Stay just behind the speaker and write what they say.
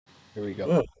Here we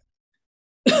go.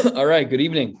 Oh, All right. Good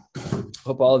evening.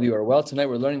 Hope all of you are well. Tonight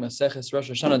we're learning Maseches Rosh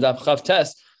Hashanah Daf Chav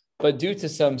Tes, but due to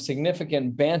some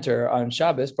significant banter on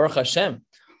Shabbos, Baruch Hashem,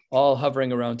 all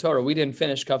hovering around Torah, we didn't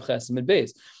finish Kav Ches and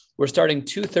Beis. We're starting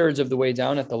 2/3 of the way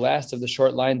down at the last of the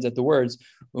short lines at the words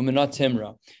Umenat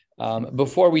Timra.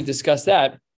 Before we discuss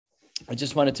that, I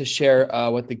just wanted to share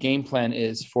what the game plan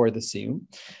is for the Siyum.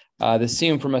 The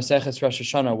Siyum for Maseches Rosh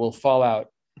Hashanah will fall out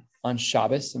on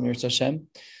Shabbos, Amir Hashem.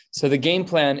 So the game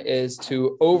plan is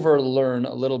to overlearn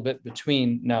a little bit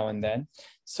between now and then,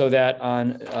 so that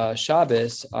on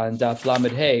Shabbos, on Daf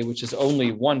Lamed Hey, which is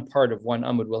only one part of one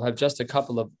Amud, we'll have just a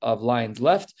couple of lines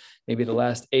left, maybe the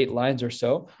last 8 lines or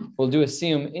so. We'll do a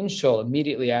Siyum in Shul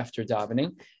immediately after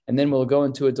davening, and then we'll go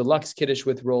into a deluxe Kiddush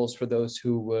with rolls for those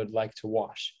who would like to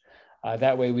wash.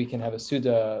 That way we can have a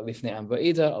Suda Lifnei Am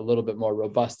Va'ida, a little bit more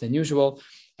robust than usual,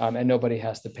 and nobody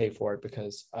has to pay for it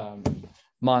because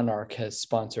Monarch has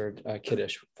sponsored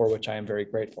Kiddush, for which I am very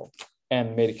grateful,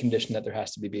 and made a condition that there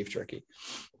has to be beef jerky.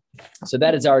 So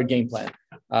that is our game plan.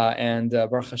 And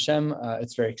Baruch Hashem,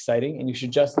 it's very exciting. And you should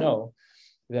just know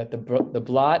that the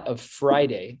blot of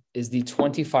Friday is the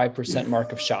 25%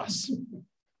 mark of Shas.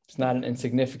 It's not an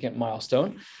insignificant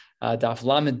milestone. Daf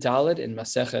Lamed Daled in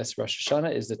Maseches Rosh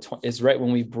Hashanah is right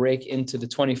when we break into the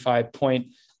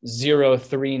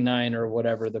 25.039 or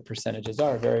whatever the percentages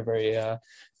are. Very, very,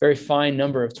 very fine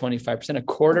number of 25%, a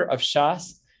quarter of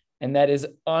Shas. And that is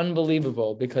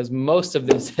unbelievable because most of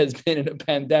this has been in a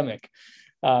pandemic.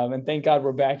 And thank God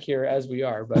we're back here as we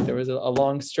are. But there was a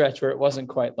long stretch where it wasn't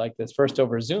quite like this. First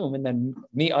over Zoom, and then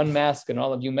me unmasked and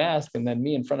all of you masked, and then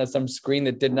me in front of some screen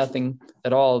that did nothing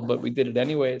at all, but we did it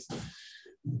anyways.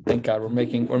 Thank God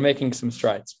we're making some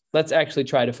strides. Let's actually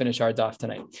try to finish our daf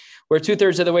tonight. We're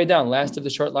 2/3 of the way down. Last of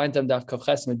the short lines on daf Kav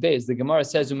Ches and Beis. The Gemara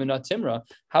says Umenat Timra.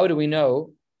 How do we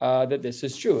know that this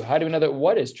is true? How do we know that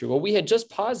what is true? Well, we had just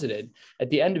posited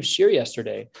at the end of Shir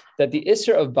yesterday that the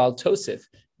Isser of Baal Tosif,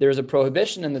 there is a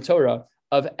prohibition in the Torah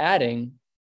of adding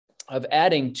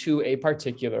to a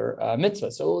particular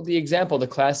mitzvah. So the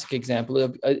classic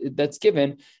example that's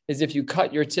given is if you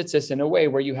cut your tzitzis in a way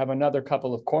where you have another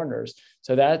couple of corners.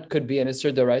 So that could be an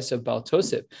Isser D'Oraisa of Baal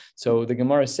Tosif. So the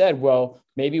Gemara said, well,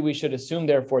 maybe we should assume,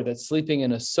 therefore, that sleeping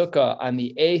in a sukkah on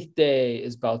the 8th day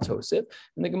is Baal Tosif.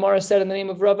 And the Gemara said in the name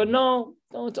of Rava, no,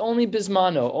 it's only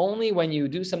bismano. Only when you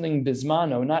do something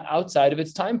bismano, not outside of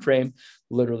its time frame.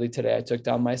 Literally today, I took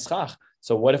down my schach.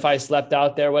 So what if I slept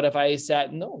out there? What if I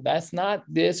sat? No, that's not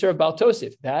the Isser of Baal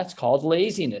Tosif. That's called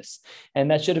laziness. And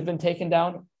that should have been taken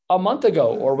down a month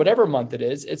ago or whatever month it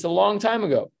is. It's a long time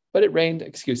ago. But it rained,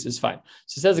 excuses, fine.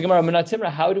 So it says the Gemara, Umenat Timra,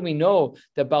 how do we know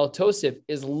that Baal Tosif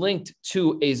is linked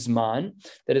to a Zman,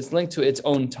 that it's linked to its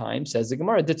own time? Says the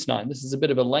Gemara, Ditznan. This is a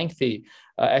bit of a lengthy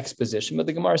exposition, but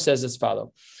the Gemara says as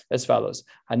follows.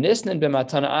 Hanisnan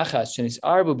b'matana achas, shenis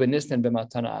arbu b'nisnan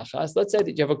b'matana achas. Let's say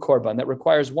that you have a korban that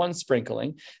requires one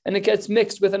sprinkling, and it gets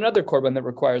mixed with another korban that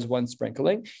requires one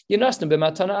sprinkling. Yinasnan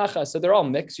b'matana achas. So they're all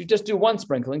mixed. You just do one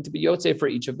sprinkling to be yotzei for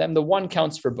each of them. The one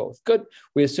counts for both. Good.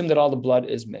 We assume that all the blood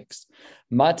is mixed.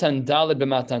 Matan daled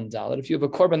b'matan daled. If you have a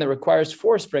korban that requires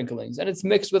 4 sprinklings and it's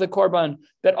mixed with a korban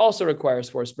that also requires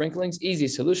 4 sprinklings, easy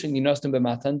solution. Yinostim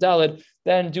b'matan daled.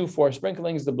 Then do 4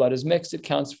 sprinklings. The blood is mixed. It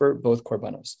counts for both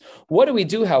korbanos. What do we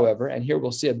do, however? And here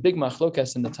we'll see a big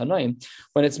machlokas in the Tanaim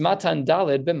when it's matan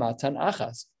daled b'matan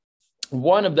achas.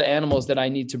 One of the animals that I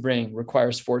need to bring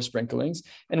requires 4 sprinklings,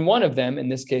 and one of them, in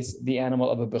this case, the animal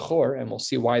of a bechor, and we'll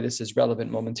see why this is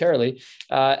relevant momentarily,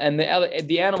 and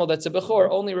the animal that's a bechor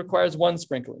only requires 1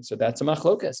 sprinkling. So that's a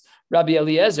machlokas. Rabbi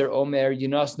Eliezer Omer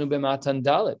Yinasnu b'matan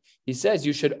dalet. He says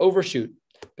you should overshoot.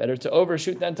 Better to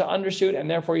overshoot than to undershoot,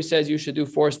 and therefore he says you should do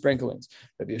 4 sprinklings.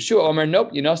 Rabbi Yeshua Omer,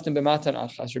 nope, Yinasnu b'matan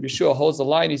achas. Rabbi Yeshua holds the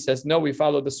line. He says, no, we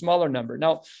follow the smaller number.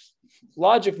 Now,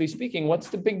 logically speaking, what's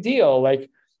the big deal? Like,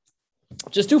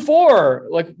 just do 4.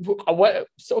 Like what?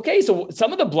 Okay, so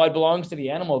some of the blood belongs to the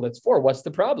animal that's 4. What's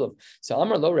the problem? So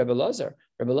Amar lo Rebbe Lazar.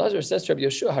 Rebbe Lazar says to Rabbi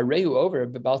Yeshua, Harehu over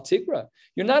B'Bal Tigra.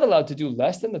 You're not allowed to do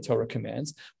less than the Torah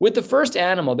commands. With the first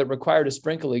animal that required a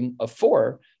sprinkling of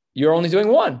 4, you're only doing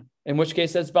 1. In which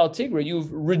case, that's Bal Tigra.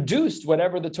 You've reduced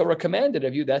whatever the Torah commanded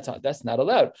of you. That's not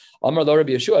allowed. Amar lo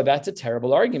Rabbi Yeshua. That's a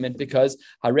terrible argument because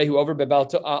Harehu over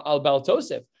al Bal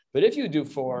Tosef. But if you do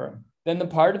 4, then the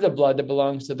part of the blood that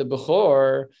belongs to the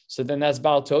bechor, so then that's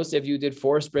Baal Tosef. You did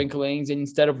 4 sprinklings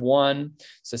instead of 1.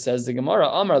 So says the Gemara,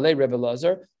 Amar le Rebbe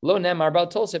Lazar, lo nemar Baal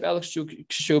Tosef el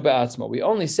kshu ba'atzmo. We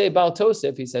only say Baal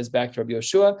Tosef, he says back to Rabbi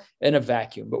Yeshua, in a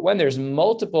vacuum. But when there's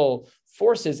multiple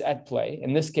forces at play,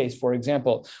 in this case, for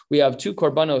example, we have 2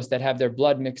 korbanos that have their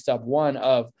blood mixed up, one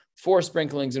of 4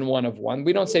 sprinklings and 1 of 1.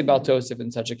 We don't say Baal Tosef in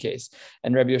such a case.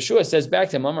 And Rabbi Yeshua says back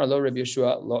to him, Amar lo Rabbi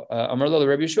Yeshua, Amar lo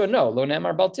Rabbi Yeshua, no, lo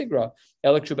nemar Baal Tigra,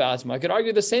 Elektru ba'atzma. I could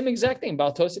argue the same exact thing,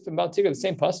 Baal Tosef and Baal Tigra, the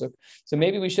same pasuk. So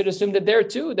maybe we should assume that there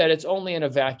too, that it's only in a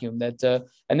vacuum, that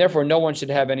and therefore no one should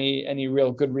have any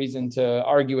real good reason to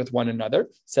argue with one another,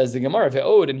 says the Gemara.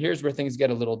 And here's where things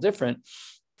get a little different.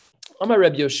 Amar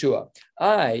Rabbi Yeshua,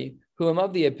 I, who am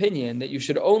of the opinion that you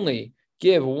should only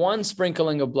give 1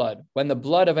 sprinkling of blood when the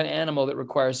blood of an animal that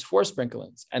requires 4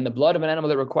 sprinklings and the blood of an animal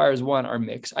that requires 1 are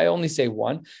mixed. I only say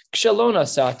 1. Kshalona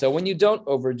sata, when you don't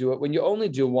overdo it, when you only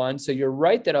do 1. So you're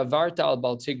right that avarta al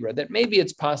Baal Tigra, that maybe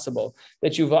it's possible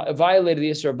that you violated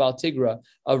the Isra of Baal Tigra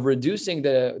of reducing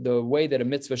the way that a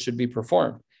mitzvah should be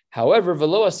performed. However,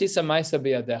 velo asisa ma'isa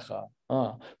biyadecha.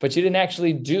 But you didn't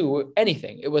actually do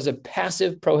anything. It was a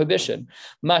passive prohibition.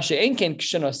 Mashe enken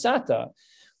kshanosata.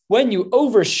 When you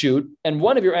overshoot, and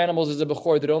one of your animals is a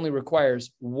bechor that only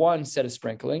requires 1 set of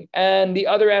sprinkling, and the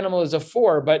other animal is a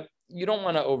 4, but you don't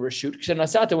want to overshoot.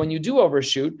 Kshanasata, when you do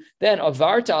overshoot, then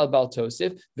avarta al Baal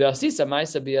Tosef ve'asisa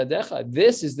ma'isa biyadecha.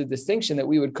 This is the distinction that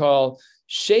we would call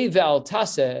shei ve'al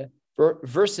taseh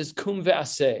versus kum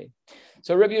ve'aseh.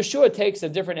 So Rabbi Yeshua takes a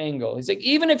different angle. He's like,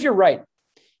 even if you're right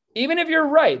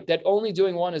that only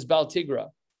doing 1 is Baal Tigra,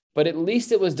 but at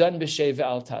least it was done b'shei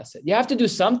ve'al taseh. You have to do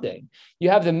something. You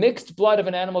have the mixed blood of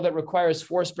an animal that requires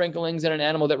 4 sprinklings and an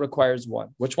animal that requires 1.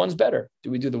 Which one's better?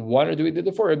 Do we do the 1 or do we do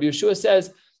the 4? Rabbi Yeshua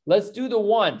says, let's do the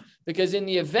 1, because in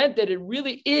the event that it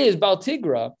really is Baal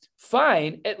Tigra,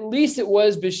 fine, at least it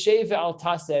was b'shei ve'al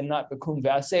taseh and not b'kum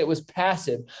ve'aseh. It was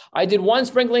passive. I did 1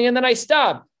 sprinkling and then I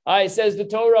stopped. Says the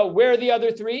Torah, where are the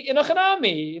other 3? In a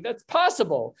chanami. That's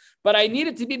possible. But I need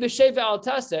it to be b'shei ve'al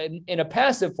taseh in a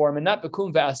passive form and not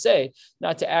b'kum ve'aseh,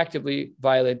 not to actively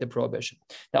violate the prohibition.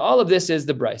 Now, all of this is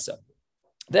the Brisa.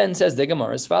 Then says the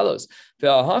Gemara as follows.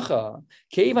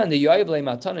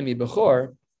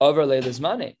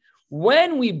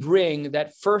 When we bring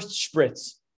that first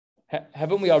spritz,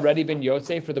 haven't we already been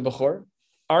yotzei for the bechor?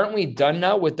 Aren't we done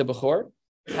now with the bechor?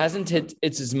 Hasn't its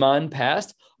zman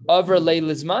passed?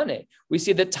 We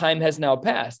see that time has now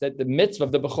passed, that the mitzvah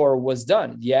of the bechor was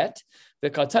done. Yet the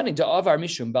katani da'avar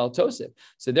mishum Baal Tosef.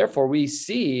 So therefore, we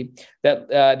see that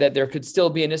that there could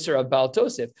still be an isser of Baal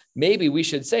Tosef. Maybe we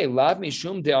should say lav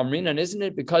mishum de'amrinan, isn't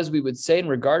it? Because we would say in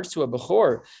regards to a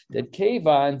bechor that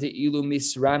kevan de'ilu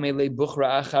misrame le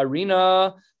buchra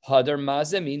acharina hadar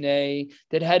mazemine,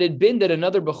 that had it been that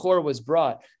another bechor was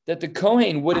brought, that the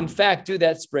kohen would in fact do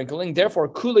that sprinkling. Therefore,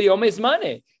 kula yom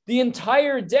zmane, the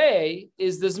entire day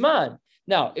is the zman.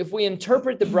 Now, if we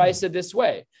interpret the brisa this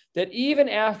way, that even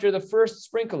after the first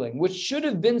sprinkling, which should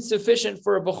have been sufficient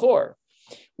for a bechor,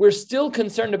 we're still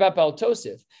concerned about Baal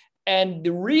Tosef. And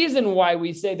the reason why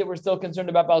we say that we're still concerned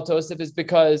about Baal Tosef is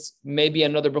because maybe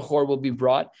another bechor will be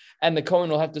brought and the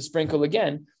kohen will have to sprinkle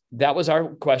again. That was our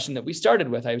question that we started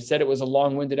with. I said it was a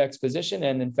long-winded exposition,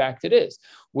 and in fact it is.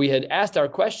 We had asked our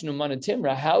question, Umana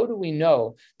Timra, how do we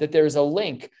know that there's a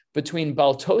link between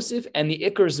Baal Tosef and the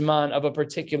Iker Zman of a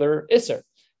particular Isser?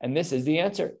 And this is the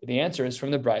answer. The answer is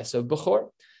from the Brisa of Bechor.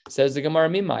 Says the Gemara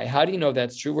Mimai. How do you know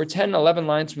that's true? We're 10, 11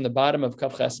 lines from the bottom of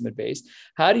Kaf Chesed base.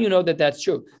 How do you know that that's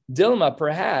true? Dilma,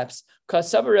 perhaps,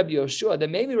 Kasava Rabbi Yoshua, that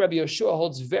maybe Rabbi Yoshua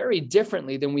holds very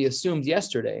differently than we assumed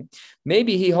yesterday.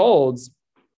 Maybe he holds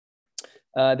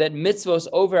that mitzvos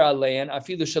over alein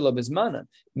afilu shelo bizmanan.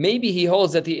 Maybe he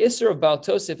holds that the isser of Baal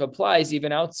Tosef applies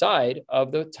even outside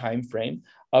of the time frame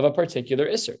of a particular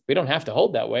isser. We don't have to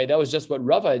hold that way. That was just what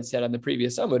Rava had said on the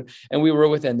previous Amud, and we were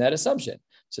within that assumption.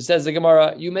 So says the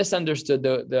Gemara, you misunderstood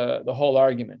the whole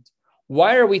argument.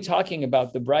 Why are we talking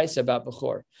about the Brisa about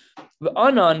Bechor?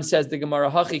 Anan, says the Gemara,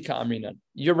 Hachi Ka'amrinan.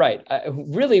 You're right.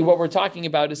 Really, what we're talking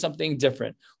about is something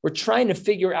different. We're trying to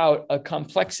figure out a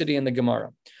complexity in the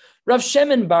Gemara. Rav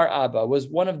Shemin bar Abba was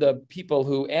one of the people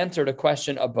who answered a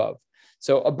question above.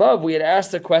 So above, we had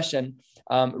asked a question.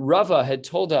 Rava had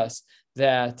told us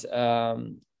that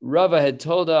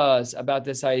about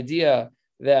this idea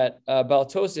that Baal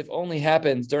Tosef only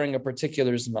happens during a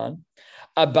particular Zman.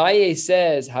 Abaye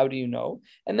says, how do you know?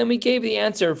 And then we gave the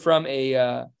answer from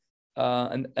a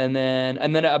and then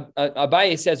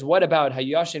Abaye says, what about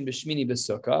Hayashin b'shmini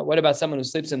b'sukkah? What about someone who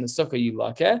sleeps in the sukkah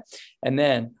yilakeh? And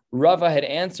then Rava had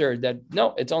answered that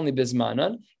no, it's only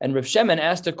bismanan. And Rav Shemin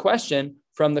asked a question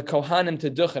from the Kohanim to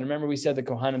Duchen. Remember, we said the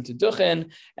Kohanim to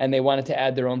Duchen, and they wanted to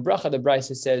add their own bracha. The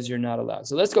Brisa says you're not allowed.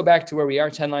 So let's go back to where we are,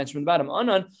 10 lines from the bottom.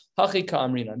 Anan hachi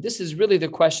ka'amrinan. This is really the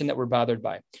question that we're bothered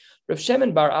by. Rav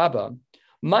Shemin bar Abba,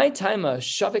 my taima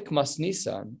shavik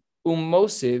masnisan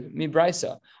umosiv mi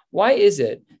Brisa. Why is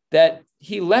it that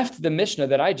he left the Mishnah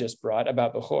that I just brought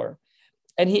about Bechor,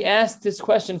 And he asked this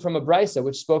question from a brisa,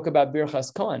 which spoke about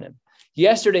Birchas Kohanim.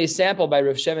 Yesterday's sample by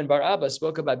Rav Shemin bar Abba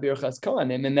spoke about Birchas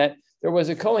Kohanim, and that there was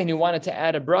a Kohen who wanted to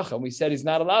add a bracha. We said he's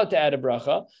not allowed to add a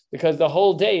bracha because the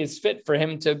whole day is fit for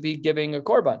him to be giving a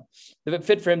korban,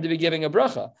 fit for him to be giving a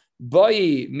bracha.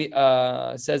 Boi,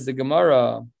 says the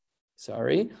Gemara,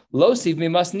 Losiv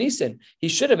mimas nisin. He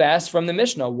should have asked from the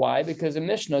Mishnah. Why? Because a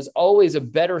Mishnah is always a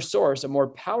better source, a more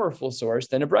powerful source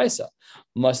than a brisa.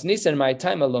 Mas nisin my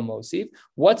time lo mosiv.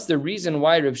 What's the reason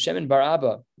why Rav Shemin bar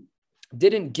Abba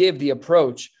didn't give the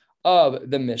approach of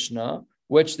the Mishnah,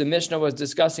 which the Mishnah was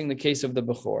discussing the case of the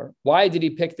Bechor? Why did he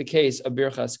pick the case of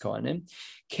Birchas Kohanim?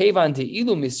 Kevan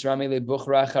te'ilu misrami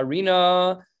lebuchra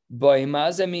charina.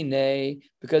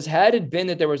 Because had it been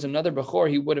that there was another Bechor,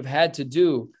 he would have had to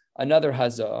do another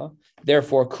hazah.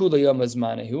 Therefore, kula yom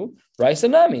azmanehu brisa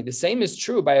nami. The same is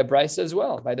true by a brisa as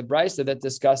well, by the brisa that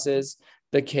discusses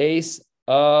the case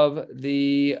of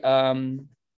the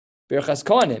Birchas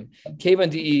Kohanim. Kevan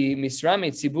di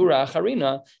misrami tzibura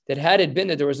acharina. That had it been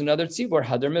that there was another tzibur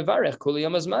hadar mevarech kula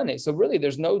yom azmane. So really,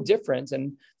 there's no difference,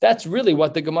 and that's really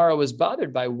what the Gemara was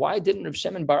bothered by. Why didn't Rav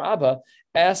Shemin bar Abba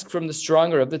ask from the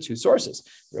stronger of the two sources?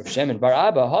 Rav Shemin bar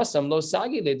Abba hasam lo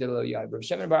sagi le'delo yai. Rav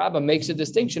Shemin bar Abba makes a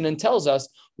distinction and tells us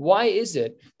why is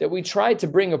it that we try to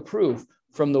bring a proof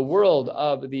from the world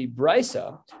of the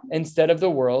brisa instead of the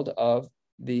world of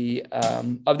the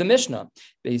Mishnah.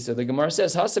 So the Gemara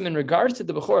says, Hasam, in regards to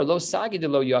the Bechor, lo sagi de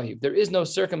lo yahiv, there is no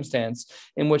circumstance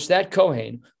in which that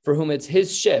Kohen, for whom it's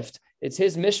his shift, it's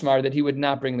his mishmar, that he would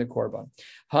not bring the korban.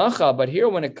 But here,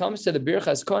 when it comes to the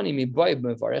Birchas Kohanim,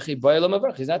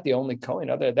 he's not the only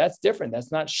Kohen. That's different.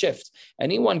 That's not shift.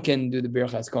 Anyone can do the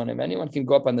Birchas Kohanim. Anyone can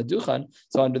go up on the Duchan.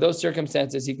 So under those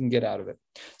circumstances, he can get out of it.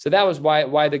 So that was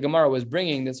why the Gemara was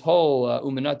bringing this whole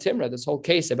Umanat Timra, this whole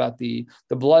case about the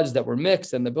bloods that were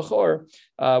mixed and the Bechor,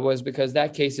 was because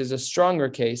that case is a stronger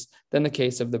case than the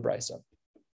case of the Brisa.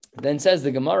 Then says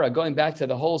the Gemara, going back to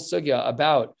the whole sugya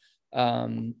about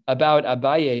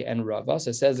Abaye and Rava. So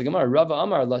it says the Gemara, Rava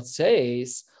Amar, let's say,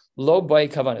 lo bay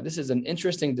kavana. This is an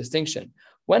interesting distinction.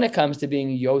 When it comes to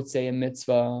being yotze and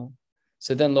mitzvah,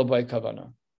 so then lo bay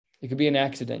kavana. It could be an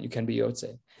accident, you can be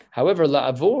yotze. However,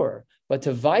 la'avor, but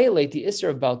to violate the Isser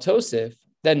of Baal Tosef,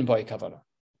 then bay kavana.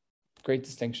 Great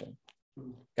distinction.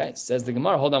 Okay, says the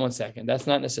Gemara, hold on one second. That's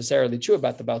not necessarily true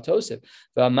about the Baal Tosef.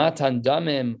 V'amatan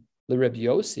damim Rabbi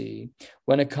Yossi,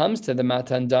 when it comes to the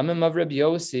Matan Damim of Rabbi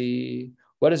Yossi,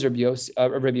 what is Rabbi Yossi?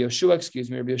 Rabbi Yoshua,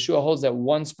 Rabbi Yoshua holds that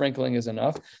one sprinkling is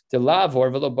enough. To lavor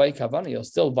velo bay kavana, you'll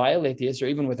still violate the Isser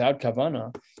even without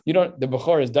kavana. The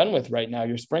Bechor is done with right now.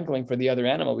 You're sprinkling for the other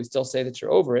animal. We still say that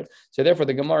you're over it. So therefore,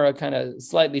 the Gemara kind of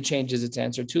slightly changes its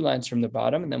answer 2 lines from the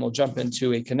bottom, and then we'll jump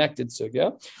into a connected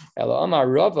sugya. Elo Amar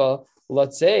Rava.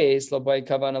 Let's say lo bay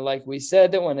kavana, like we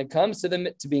said, that when it comes to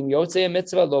being yotzei a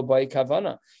mitzvah, lo bay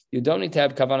kavana, you don't need to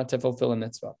have kavana to fulfill a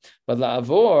mitzvah. But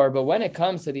when it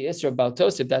comes to the Isra of Baal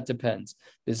Tosef, that depends.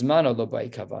 Bismano lo bay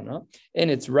kavana, in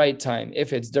its right time.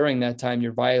 If it's during that time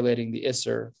you're violating the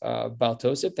Isra of Baal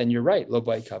Tosef, then you're right, lo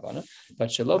bay kavana. But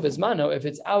shelo bismano, if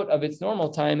it's out of its normal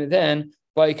time, then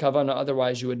bay kavana.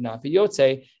 Otherwise, you would not be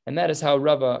yotzei, and that is how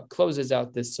Rava closes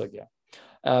out this sugya.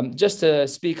 Just to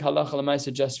speak halacha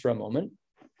l'maisa just for a moment,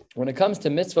 when it comes to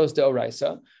mitzvos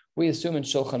deoraisa, we assume in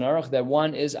Shulchan Aruch that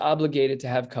one is obligated to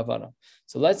have kavana.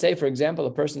 So let's say, for example,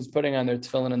 a person's putting on their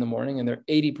tefillin in the morning and they're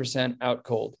 80% out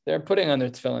cold. They're putting on their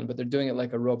tefillin, but they're doing it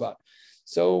like a robot.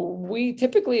 So we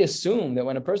typically assume that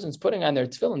when a person's putting on their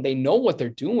tefillin, they know what they're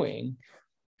doing.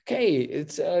 Okay,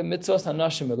 it's mitzvos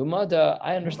hanashim elumada.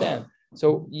 I understand.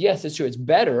 So yes, it's true. It's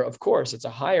better, of course. It's a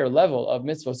higher level of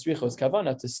mitzvah tzrichos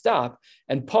kavana to stop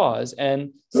and pause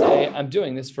and say, "I'm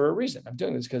doing this for a reason. I'm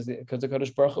doing this because the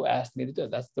Kodesh Baruch Hu asked me to do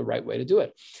it. That's the right way to do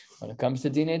it." When it comes to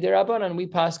dinei derabanan, we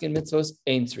paskin mitzvos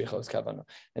ein tzrichos kavana,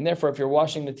 and therefore, if you're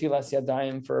washing the tilas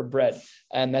yadayim for bread,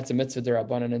 and that's a mitzvah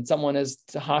derabanan, and someone is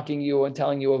hawking you and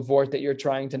telling you a vort that you're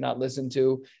trying to not listen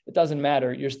to, it doesn't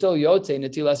matter. You're still yotzei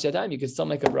netilas yadayim. You can still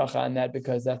make a bracha on that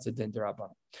because that's a din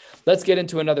derabanan. Let's get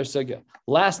into another sugya.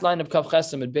 Last line of Kav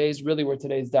Chesam at Beis, really where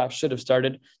today's daf should have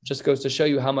started. Just goes to show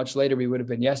you how much later we would have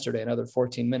been yesterday. Another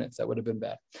 14 minutes. That would have been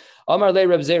bad. Amar le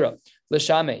Reb Zera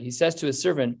l'shame. He says to his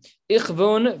servant,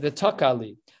 "Ichvun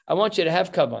v'takali. I want you to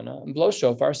have kavana and blow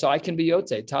shofar so I can be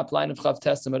yotzei." Top line of Chav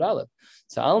Testament Aleph.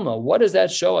 So Alma, what does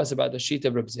that show us about the sheet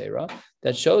of Reb Zera?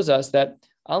 That shows us that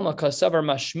Alma kasavar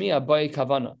mashmiya by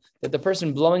kavana, that the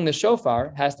person blowing the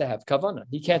shofar has to have kavana.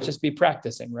 He can't just be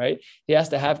practicing, right? He has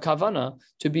to have kavana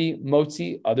to be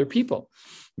motzi other people.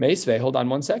 Meisvei, hold on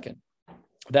one second.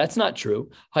 That's not true.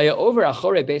 Haya over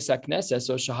achore beis hakneses,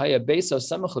 so shahaya beiso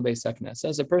samach lebeis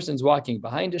hakneses. A person's walking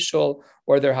behind a shul,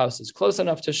 or their house is close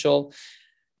enough to shul.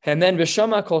 And then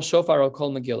Vishama kol shofar or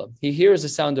kol Megillah. He hears the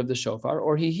sound of the shofar,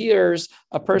 or he hears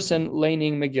a person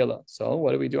laning Megillah. So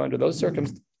what do we do under those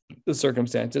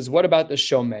circumstances? What about the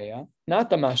shomeya, not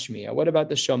the mashmiya? What about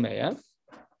the shomeya?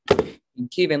 The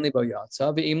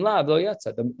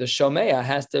shomeya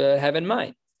has to have in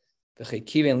mind.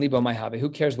 Who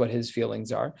cares what his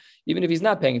feelings are, even if he's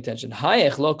not paying attention? The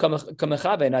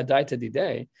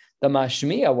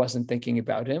mashmiya wasn't thinking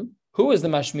about him. Who was the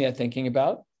mashmiya thinking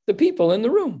about? The people in the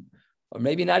room, or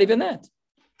maybe not even that.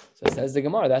 So it says the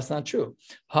Gemara, that's not true.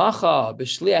 That's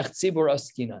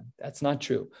not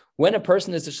true. When a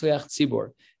person is a shliach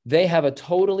tzibur, they have a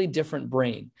totally different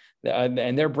brain.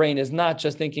 And their brain is not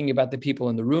just thinking about the people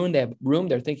in the room.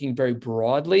 They're thinking very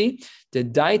broadly.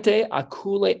 Dedaite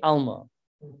akule alma.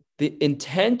 The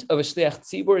intent of a shliach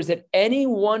tzibur is that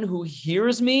anyone who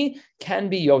hears me can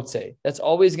be yotze. That's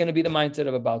always going to be the mindset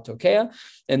of a Baal Tokea.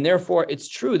 And therefore, it's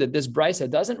true that this brisa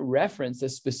doesn't reference the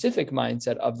specific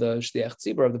mindset of the shliach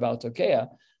tzibur, of the Baal Tokea,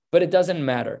 but it doesn't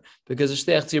matter because the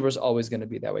shliach tzibur is always going to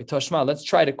be that way. Toshma, let's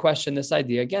try to question this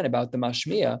idea again about the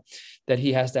mashmiya, that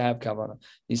he has to have kavanah.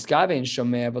 Niskavin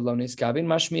shomea v'lo niskavin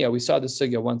mashmiya. We saw the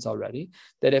sugya once already,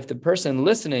 that if the person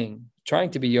listening,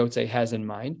 trying to be yotze, has in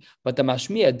mind, but the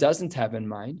mashmiya doesn't have in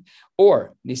mind,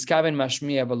 or niskavin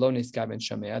mashmiya v'lo niskavin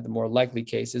shomea, the more likely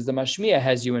case is the mashmiya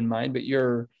has you in mind, but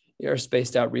you're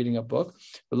spaced out reading a book.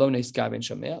 Lo niskavin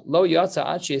shomea, lo yatsa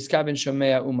achi iskavin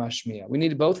shomea umashmiya. We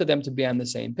need both of them to be on the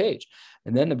same page.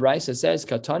 And then the brisa says,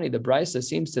 Katani, the brisa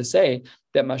seems to say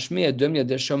that mashmiya dumya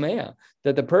de shomea,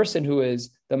 that the person who is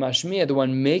the mashmiya, the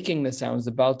one making the sounds,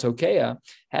 the Baal Tokea,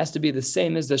 has to be the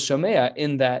same as the shomea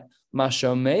in that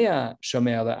mashomea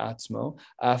shomea la'atzmo,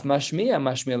 af mashmiya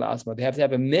la'atzmo. They have to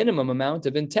have a minimum amount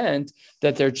of intent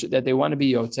that they want to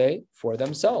be yotze for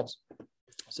themselves.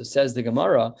 So says the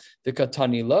Gemara, the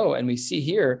katani lo, and we see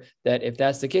here that if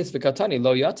that's the case, the katani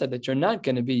lo yotze, that you're not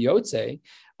going to be yotze.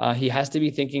 He has to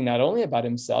be thinking not only about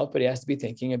himself, but he has to be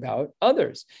thinking about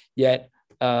others. Yet,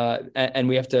 and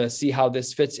we have to see how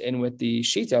this fits in with the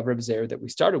shita of Reb Zeir that we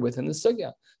started with in the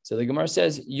sugya. So the Gemara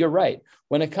says, you're right.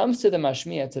 When it comes to the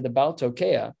mashmiya, to the Baal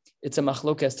Tokea, it's a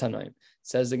machlokes tanoim.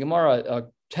 Says the Gemara,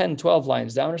 10, 12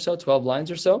 lines down or so, 12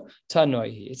 lines or so,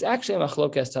 tanoihi. It's actually a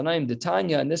machlokes tanoim. The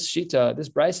Tanya and this shita, this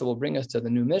brisa will bring us to the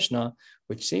new Mishnah,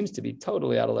 which seems to be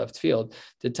totally out of left field.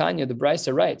 The Tanya, the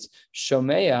brisa writes,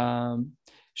 Shomea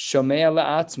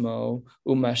la'atzmo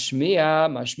umashmiya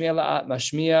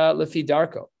lefi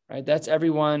darko. Right, that's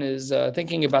everyone is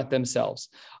thinking about themselves.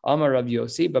 Amar Rav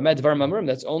Yossi, but medvar mamurim.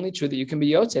 That's only true that you can be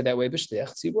yotze that way.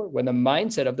 B'shliach tzibur, when the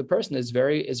mindset of the person is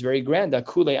very grand.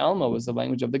 Akule alma was the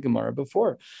language of the Gemara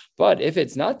before. But if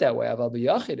it's not that way, aval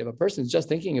b'yachid, if a person is just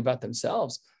thinking about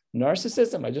themselves,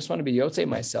 narcissism, I just want to be yotze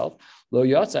myself. Lo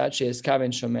yotzat she'es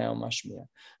kaven shomea mashmiya.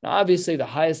 Now, obviously, the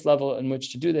highest level in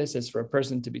which to do this is for a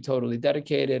person to be totally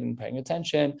dedicated and paying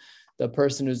attention. The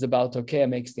person who's the Baal Tokea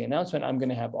makes the announcement, I'm going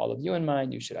to have all of you in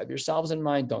mind. You should have yourselves in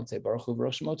mind. Don't say Baruch Hu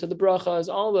V'rosh Shemo to the brachas,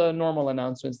 all the normal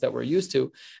announcements that we're used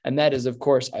to. And that is, of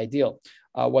course, ideal.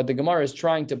 What the Gemara is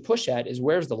trying to push at is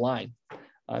where's the line?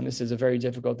 And this is a very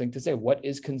difficult thing to say. What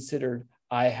is considered,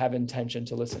 I have intention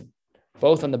to listen?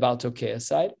 Both on the Baal Tokea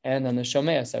side and on the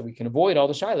Shomea side. We can avoid all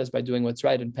the shilas by doing what's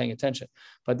right and paying attention.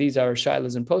 But these are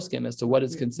shilas and poskim as to what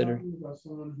is considered. About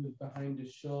someone who's behind a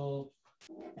shul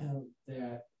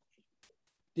that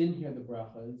didn't hear the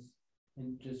brachas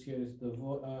and just hears the.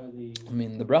 I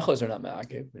mean, the brachos are not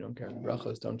ma'akev. We don't care. The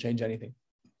brachos don't change anything.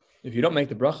 If you don't make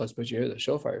the brachos, but you hear the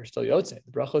shofar, you're still yotze.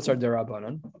 The brachos are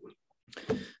derabanan.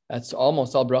 That's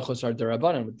almost all brachos are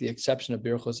derabanan, with the exception of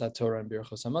birchos haTorah and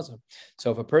birchos hamazon.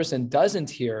 So if a person doesn't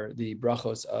hear the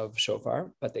brachos of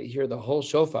shofar, but they hear the whole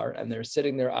shofar and they're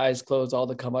sitting, their eyes closed, all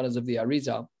the kavanas of the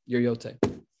arizal, you're yotze.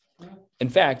 In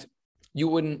fact, you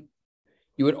would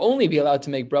only be allowed to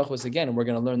make brachos again, and we're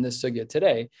going to learn this sugya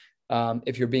today,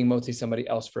 if you're being motzi somebody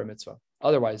else for a mitzvah.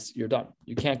 Otherwise, you're done.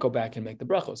 You can't go back and make the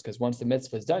brachos, because once the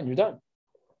mitzvah is done, you're done.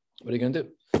 What are you going to do?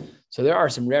 So there are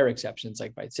some rare exceptions,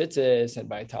 like by tzitzis and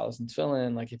by talis and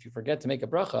tefillin. Like if you forget to make a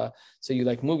bracha, so you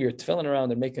like move your tefillin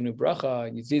around and make a new bracha,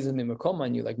 and you see them in makoma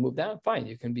and you like move down, fine.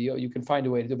 You can find a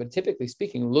way to do it. But typically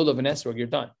speaking, lulav and esrog, you're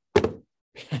done.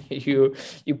 you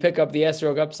pick up the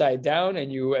esrog upside down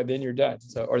and then you're done.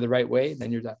 So, or the right way,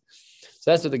 then you're done.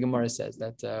 So that's what the Gemara says,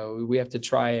 that we have to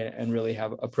try and really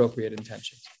have appropriate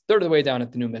intention. Third of the way down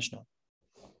at the new Mishnah.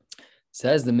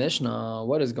 Says the Mishnah,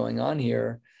 what is going on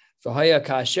here? Famous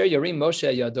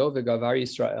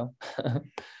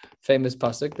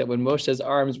pasuk that when Moshe's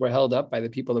arms were held up by the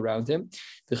people around him,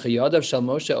 all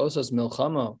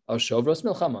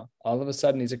of a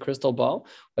sudden he's a crystal ball.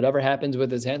 Whatever happens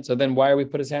with his hand. So then why are we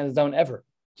put his hands down ever?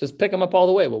 Just pick them up all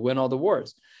the way. We'll win all the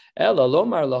wars. As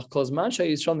long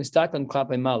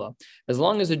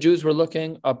as the Jews were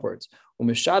looking upwards.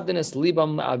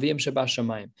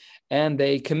 And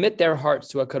they commit their hearts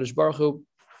to HaKadosh Baruch Hu.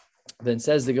 Then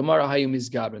says the Gemara, Hayu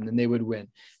Mizgabrin, then they would win.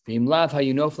 V'im lav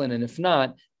Hayu Noflin, and if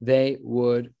not, they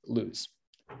would lose.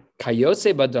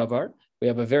 Kayotze Badavar, we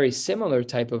have a very similar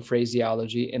type of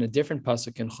phraseology in a different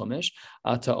pasuk in Chumash.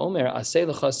 Ata Omer Asei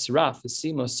Lecha Sraf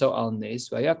V'simo So Al Nes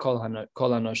V'aya Kol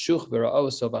Hanashuch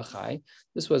V'ra'o So B'chai.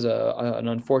 This was an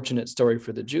unfortunate story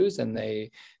for the Jews, and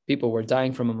people were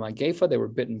dying from a magefa. They were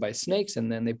bitten by snakes,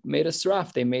 and then they made a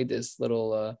sraf. They made this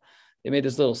little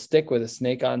stick with a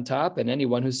snake on top, and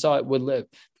anyone who saw it would live.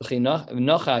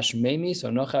 Nochash Memi, so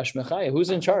Nochash Mechaya.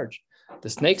 Who's in charge? The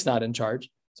snake's not in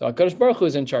charge. So HaKadosh Baruch Hu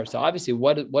is in charge. So obviously,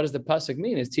 what does the pasuk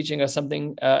mean? It's teaching us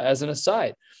something as an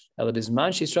aside. Same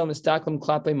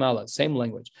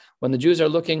language. When the Jews are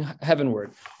looking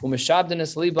heavenward, and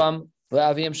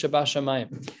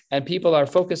people are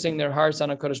focusing their hearts on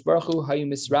HaKadosh Baruch Hu, Hayu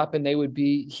Misrapin, they would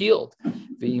be healed.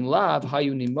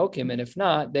 And if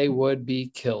not, they would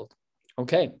be killed.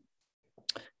 Okay.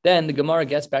 Then the Gemara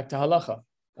gets back to halacha.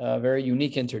 A very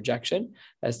unique interjection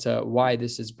as to why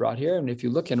this is brought here. And if you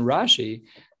look in Rashi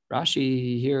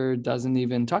here doesn't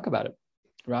even talk about it.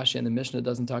 Rashi in the Mishnah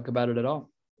doesn't talk about it at all.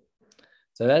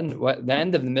 So then the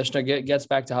end of the Mishnah gets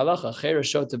back to halacha.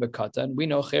 Chereshot v'katan. We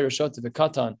know chereshot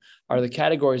v'katan are the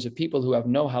categories of people who have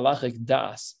no halachic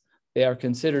das. They are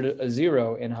considered a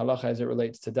zero in halacha as it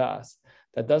relates to das.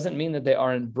 That doesn't mean that they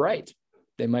aren't bright.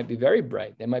 They might be very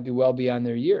bright. They might be well beyond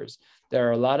their years. There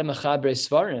are a lot of mechabre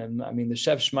svarim. I mean, the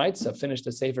Chef Shmaitza finished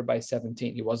the Sefer by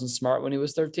 17. He wasn't smart when he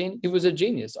was 13. He was a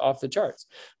genius, off the charts.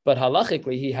 But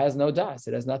halachically, he has no das.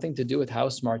 It has nothing to do with how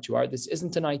smart you are. This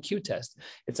isn't an IQ test.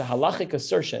 It's a halachic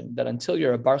assertion that until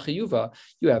you're a bar chiyuva,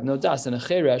 you have no das. And a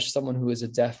cheresh, someone who is a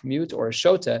deaf mute, or a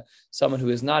shota, someone who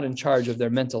is not in charge of their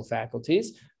mental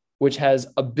faculties, which has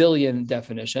a billion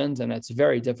definitions, and it's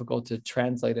very difficult to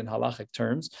translate in halachic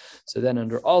terms. So then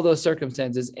under all those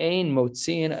circumstances, ein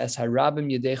motziin es harabim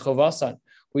yedei chovasan.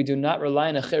 We do not rely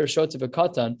on a chereshot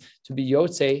v'katan to be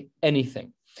yotze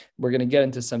anything. We're going to get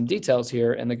into some details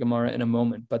here in the Gemara in a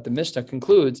moment, but the Mishnah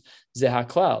concludes,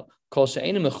 zehaklal, kol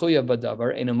she'einu mechuyav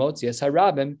badavar, einu motzi es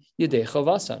harabim yedei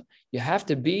chovasan. You have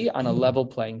to be on a level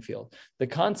playing field. The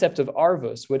concept of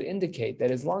arvus would indicate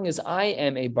that as long as I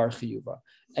am a bar chiyuva,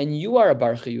 and you are a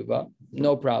bar chiyuva,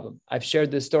 no problem. I've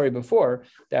shared this story before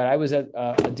that I was at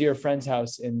a dear friend's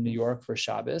house in New York for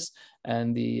Shabbos,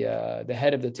 and the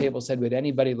head of the table said, would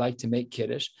anybody like to make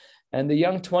kiddush? And the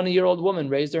young 20-year-old woman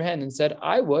raised her hand and said,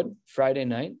 I would, Friday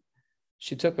night.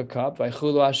 She took a cup,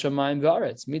 Vaychulu Hashamayim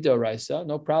V'aretz, Midoraisa,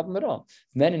 no problem at all.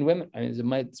 Men and women, I mean, it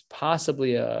might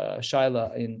possibly a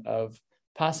shaila of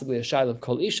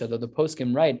Kol Isha, though the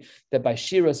poskim write that by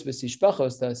Shiros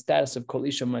V'Sishpachos, the status of Kol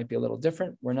Isha might be a little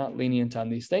different. We're not lenient on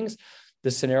these things. The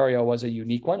scenario was a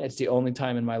unique one. It's the only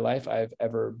time in my life I've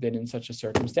ever been in such a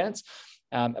circumstance.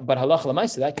 But halacha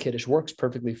l'maisa, that kiddush works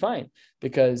perfectly fine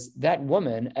because that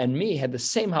woman and me had the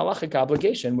same halachic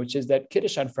obligation, which is that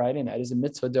kiddush on Friday night is a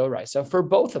mitzvah d'oraisa for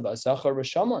both of us.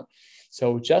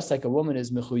 So just like a woman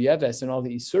is mechuyeves and all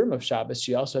the isurim of Shabbos,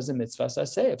 she also has a mitzvah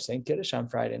saseh of saying kiddush on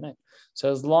Friday night. So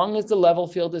as long as the level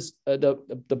field is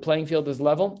the playing field is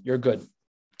level, you're good.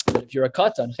 But if you're a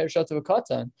katan, chereshot of a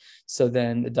katan, so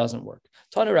then it doesn't work.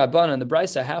 Tanu Rabbanan, the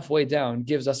Brisa halfway down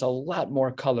gives us a lot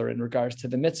more color in regards to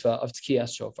the mitzvah of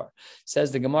tkiyas shofar.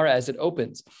 Says the Gemara as it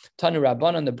opens. Tanu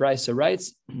Rabbanan, the Brisa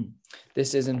writes,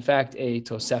 this is in fact a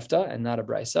tosefta and not a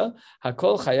Brisa.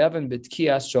 Hakol chayavim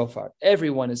b'tkiyas shofar.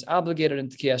 Everyone is obligated in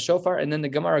tkiyas shofar, and then the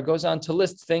Gemara goes on to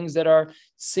list things that are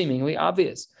seemingly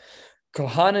obvious.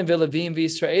 Kohanim v'levim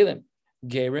v'Yisraelim.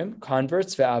 Gerim,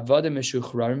 converts, ve'avadim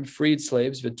meshuchrarim, freed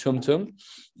slaves, ve'tumtum.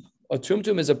 A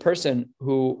tumtum is a person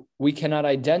who we cannot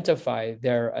identify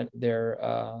their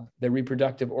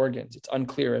reproductive organs. It's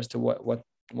unclear as to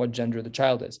what gender the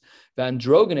child is.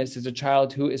 Androgynous is a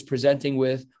child who is presenting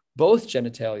with both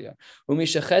genitalia.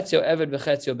 Umishachetzio eved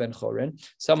v'chetzio ben chorin,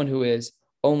 someone who is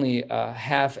only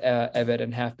half eved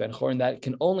and half ben chorin. That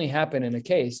can only happen in a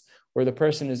case where the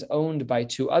person is owned by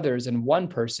two others and one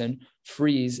person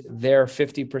frees their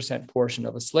 50% portion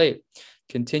of a slave.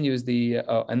 Continues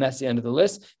and that's the end of the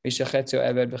list. It says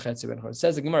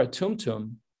the Gemara,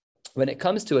 tumtum, when it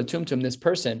comes to a tumtum, this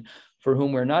person for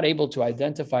whom we're not able to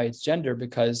identify its gender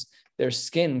because there's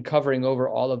skin covering over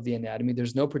all of the anatomy,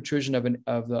 there's no protrusion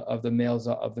of the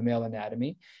male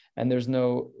anatomy, and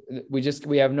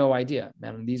we have no idea.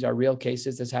 Man, these are real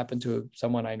cases. This happened to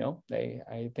someone I know.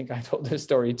 I think I told this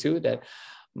story too, that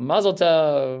Mazel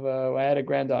Tov, I had a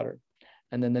granddaughter.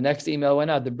 And then the next email went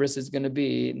out, the bris is going to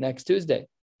be next Tuesday.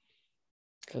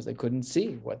 because they couldn't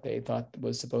see what they thought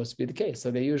was supposed to be the case.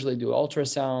 So they usually do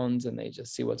ultrasounds and they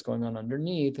just see what's going on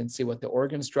underneath and see what the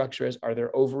organ structure is. Are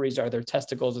there ovaries? Are there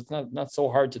testicles? It's not so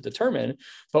hard to determine.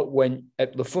 But when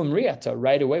at Lefum Riata,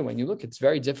 right away, when you look, it's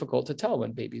very difficult to tell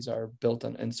when babies are built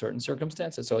in certain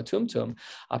circumstances. So a tumtum,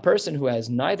 a person who has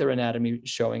neither anatomy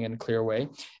showing in a clear way,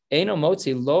 Eino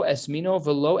motzi lo esmino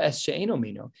velo es she'eno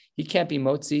mino. He can't be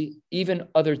motzi even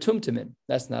other tumtumin.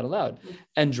 That's not allowed.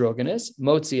 Androgynous,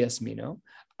 motzi esmino.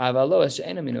 Avalo es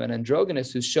she'eno mino. An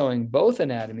androgynous who's showing both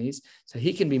anatomies, so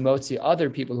he can be motzi other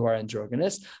people who are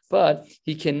androgynous, but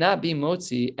he cannot be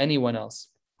motzi anyone else.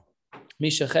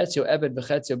 Misha chetzio eved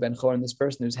v'chetzio ben chor, and this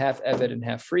person who's half eved and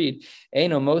half freed,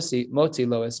 eino motzi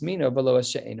lo esmino velo es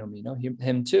she'eno mino.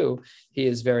 Him too, he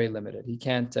is very limited. He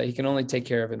can't. He can only take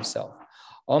care of himself.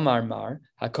 Omar Mar,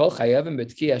 Hakol Chayavim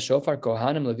B'Tkiya Shofar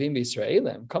Kohanim Levim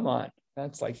V'Yisraelim. Come on,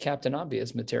 that's like Captain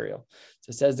Obvious material.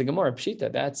 So says the Gemara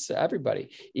Pshita, that's everybody.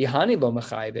 Ihani lo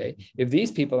mechayve. If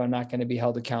these people are not going to be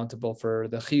held accountable for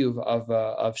the chiyuv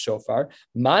of shofar,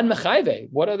 man mechayve.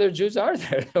 What other Jews are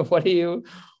there?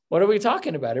 What are we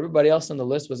talking about? Everybody else on the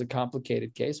list was a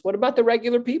complicated case. What about the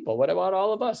regular people? What about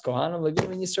all of us? Kohanim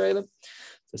Levim and Yisraelim.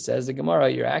 So says the Gemara,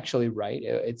 you're actually right.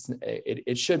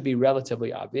 It should be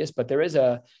relatively obvious, but there is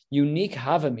a unique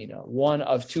havamina, one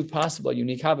of two possible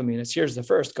unique havaminas. Here's the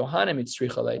first, Kohanim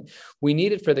itzrichale. We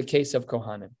need it for the case of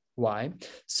Kohanim. Why?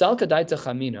 Salka daita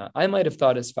chamina. I might have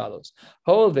thought as follows: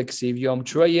 Hol v'ksiv yom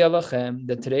troi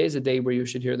that today is a day where you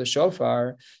should hear the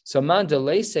shofar. So man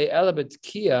delese elabet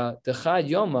kia dechad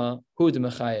yoma hud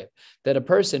mechayev. That a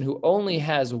person who only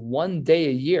has one day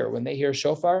a year when they hear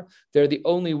shofar, they're the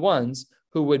only ones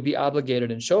who would be obligated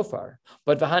in shofar.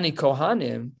 But v'hani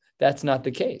kohanim, that's not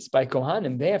the case. By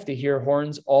kohanim, they have to hear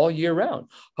horns all year round.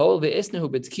 Hol ve'isnehu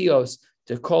b'tkios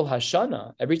to kol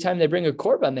hashana. Every time they bring a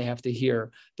korban, they have to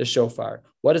hear the shofar.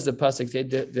 What does the pasuk say?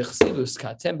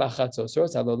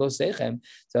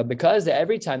 So because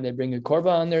every time they bring a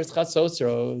korban, there's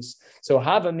chatzosros. So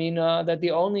havamina that the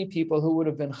only people who would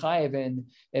have been chayiv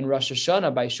in Rosh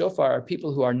Hashanah by shofar are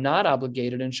people who are not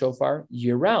obligated in shofar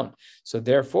year round. So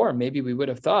therefore, maybe we would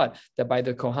have thought that by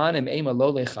the kohanim ema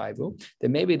lo lechayvu, that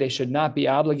maybe they should not be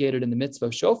obligated in the mitzvah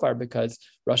of shofar because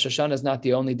Rosh Hashanah is not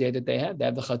the only day that they have. They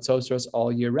have the chatzosros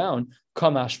all year round.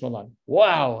 Kamash Malan.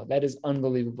 Wow, that is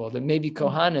unbelievable. That maybe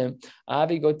Kohanim,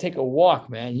 Avi, go take a walk,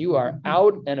 man. You are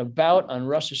out and about on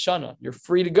Rosh Hashanah. You're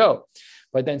free to go.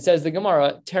 But then says the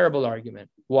Gemara, terrible argument.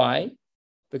 Why?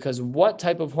 Because what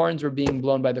type of horns were being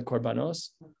blown by the Korbanos?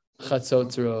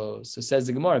 Chatzotros. So says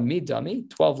the Gemara, me dummy,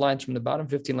 12 lines from the bottom,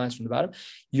 15 lines from the bottom.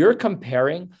 You're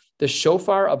comparing the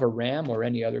shofar of a ram or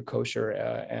any other kosher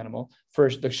animal,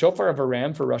 for the shofar of a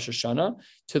ram for Rosh Hashanah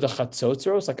to the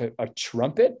chatzotros, like a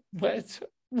trumpet. What?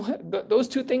 Those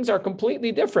two things are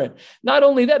completely different. Not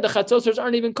only that, the chatzotros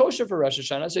aren't even kosher for Rosh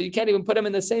Hashanah, so you can't even put them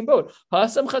in the same boat.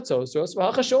 Hasam chatzotros,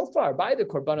 v'hacha shofar. By the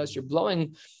korbanos, you're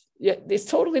blowing. Yeah, it's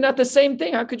totally not the same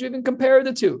thing. How could you even compare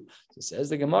the two? So says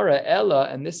the Gemara, Ella,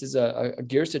 and this is a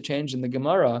girsa change in the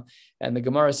Gemara, and the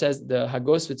Gemara says the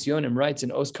Hagos V'Tzionim writes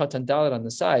in Os Katan Dalet on the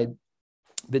side,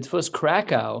 B'tfus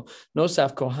Krakow,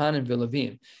 Nosaf Kohanim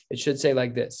V'Levim. It should say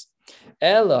like this.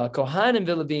 Ella, Kohanim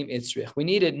V'Levim Itzrich. We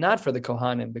need it not for the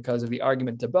Kohanim because of the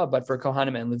argument above, but for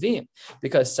Kohanim and Levim.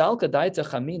 Because Salka Daita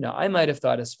Chamina, I might have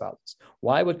thought as follows.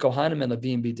 Why would Kohanim and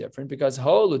Levim be different? Because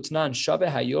Ho Lutnan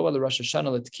Shabeh HaYovel Rosh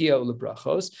Hashanah L'Tkiya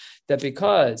U'Lebrachos, that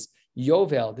because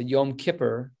Yovel, the Yom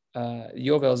Kippur,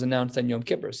 Yovel is announced on Yom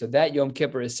Kippur. So that Yom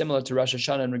Kippur is similar to Rosh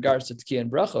Hashanah in regards to Tkiyah and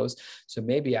Brachos. So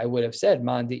maybe I would have said,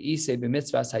 Man di Iseh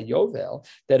b'mitzvahs haYovel,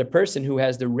 that a person who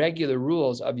has the regular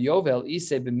rules of Yovel,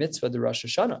 Iseh b'mitzvah de Rosh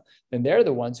Hashanah, then they're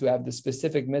the ones who have the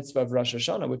specific mitzvah of Rosh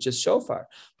Hashanah, which is shofar.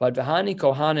 But V'hani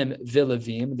Kohanim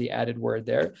V'Levim, the added word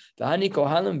there, V'hani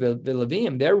Kohanim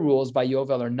V'Levim, their rules by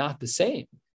Yovel are not the same.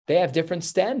 They have different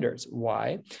standards.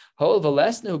 Why? Because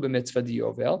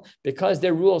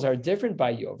their rules are different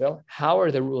by Yovel. How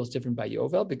are the rules different by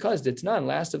Yovel? Because Ditnan,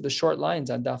 last of the short lines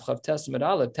on Daf Chav Testament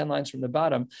Aleph, 10 lines from the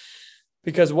bottom.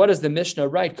 Because what does the Mishnah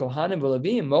write? Kohanim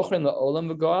v'Levim mochrin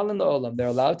la'olam v'go'alin la'olam. They're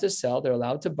allowed to sell. They're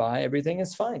allowed to buy. Everything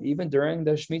is fine. Even during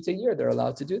the Shemitah year, they're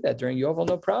allowed to do that. During Yovel,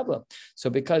 no problem. So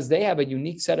because they have a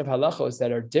unique set of halachos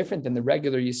that are different than the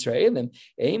regular Yisraelim,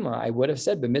 Ema, I would have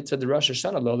said b'mitzvah de Rosh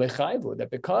Hashanah lo lechayvu,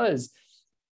 that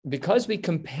because we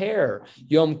compare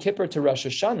Yom Kippur to Rosh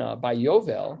Hashanah by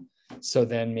Yovel, so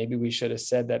then maybe we should have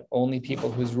said that only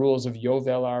people whose rules of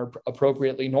Yovel are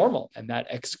appropriately normal, and that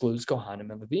excludes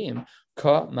Kohanim and Levim.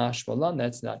 Ka mashmalan,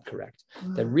 that's not correct.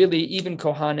 That really even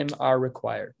Kohanim are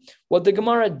required. What the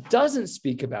Gemara doesn't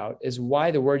speak about is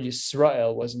why the word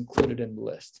Yisrael was included in the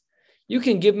list. You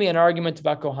can give me an argument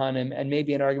about Kohanim and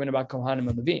maybe an argument about Kohanim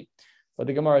and Levim, but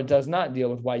the Gemara does not deal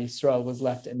with why Yisrael was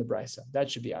left in the Brisa.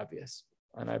 That should be obvious.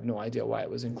 And I have no idea why it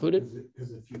was included.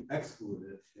 Because if you exclude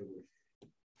it, it would.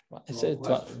 Well, I said,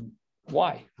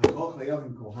 why?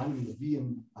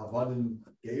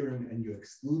 And you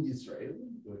exclude Israel,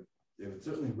 it would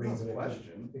certainly raise a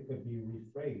question. It could be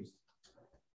rephrased.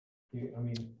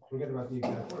 Forget about the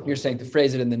exact word. You're saying to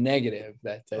phrase it in the negative,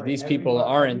 that these people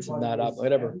aren't not up,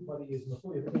 whatever. Everybody is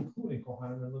including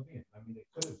Kohanim and Levim. It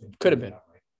could have been.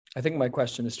 I think my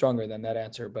question is stronger than that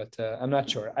answer, but I'm not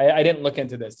sure. I didn't look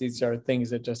into this. These are things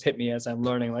that just hit me as I'm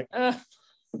learning, like, I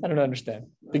don't understand.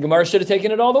 The Gemara should have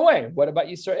taken it all the way. What about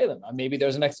Yisraelim? Maybe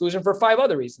there's an exclusion for 5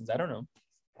 other reasons. I don't know.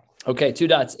 Okay, 2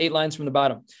 dots, 8 lines from the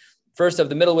bottom. First of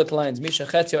the middle width lines, Misha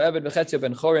Chetzio Eved V'Chetzio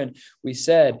Ben Chorin. We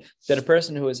said that a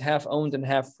person who is half owned and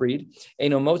half freed,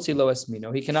 Eino Motzi Lo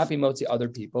Esmino, he cannot be Motzi other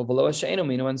people, V'Lo She'eino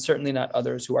Mino, and certainly not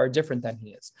others who are different than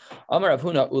he is. Amar Rav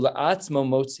Huna Ula Atzmo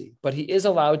Motzi, but he is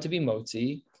allowed to be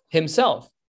Motzi himself.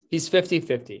 He's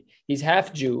 50-50. He's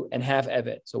half Jew and half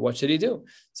Evet. So what should he do?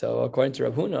 So according to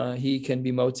Rav Huna, he can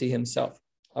be Motzi himself.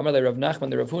 Amar le Rav Nachman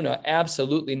the Rav Huna,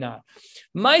 absolutely not.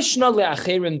 Why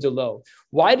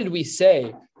did we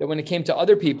say that when it came to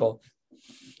other people,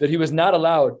 that he was not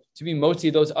allowed to be Motzi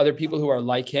those other people who are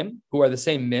like him, who are the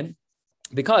same min?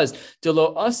 Because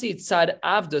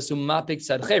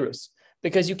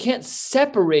because you can't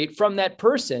separate from that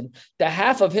person the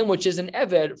half of him which is an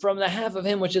Eved from the half of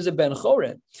him which is a Ben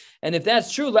Chorin. And if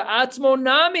that's true,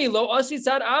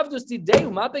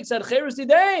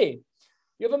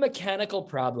 you have a mechanical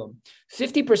problem.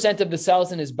 50% of the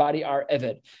cells in his body are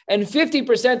Eved, and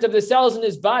 50% of the cells in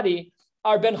his body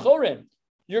are Ben Chorin.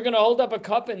 You're going to hold up a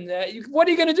cup and what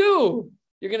are you going to do?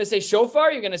 You're going to say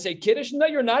shofar? You're going to say kiddush? No,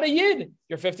 you're not a yid.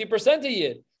 You're 50% a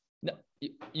yid. No,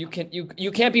 you can't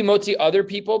be motzi other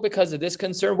people because of this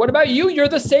concern. What about you? You're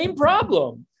the same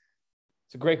problem.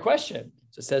 It's a great question.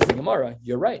 So says the Gemara,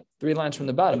 you're right. 3 lines from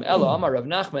the bottom. Elo Amar Rav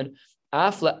Nachman,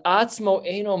 Afla Atzmo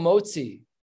Eino Motzi.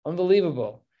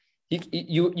 Unbelievable.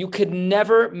 You can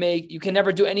never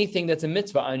do anything that's a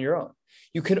mitzvah on your own.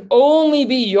 You can only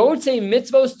be yotzei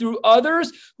mitzvos through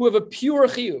others who have a pure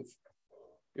chiyuv.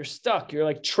 You're stuck. You're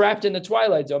like trapped in the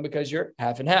twilight zone because you're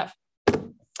half and half.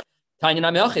 Tanya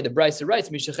Namiachi, the Brisa writes,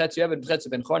 and in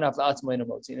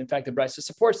fact, the Brisa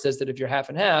supports this, that if you're half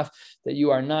and half, that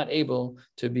you are not able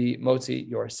to be motzi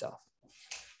yourself.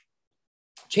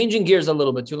 Changing gears a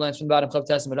little bit, 2 lines from the bottom,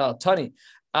 Tani,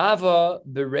 Ava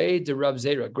Berei de Rav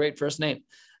Zera, great first name.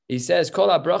 He says, Kol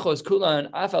brachos kulan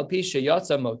afal pi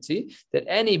sheyatza motzi, that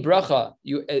any bracha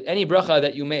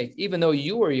that you make, even though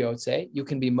you were yotze, you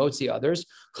can be motzi others.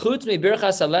 Chutz mi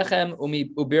birchas halechem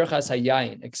ubirchas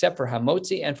hayayin, except for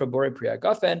hamotzi and for borei pri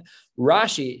hagafen.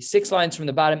 Rashi, 6 lines from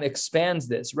the bottom, expands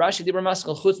this. Rashi dibur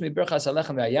maskal chutz mi birchas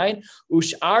halechem hayayin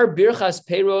ushar birchas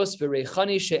peiros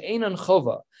v'reichani she'enan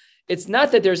chova. It's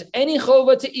not that there's any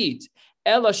chova to eat.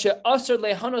 Ela she'asar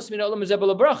lehanos min olam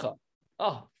zebel bracha.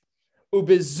 Oh.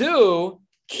 Ubezu,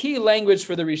 key language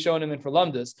for the Rishonim and for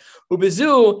Lamdas.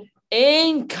 Ubezu,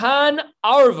 ein kan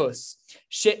arvus,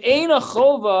 she'ein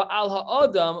achova al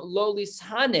ha'adam lo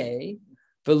lishane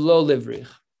v'lo livrich.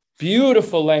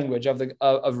 Beautiful language of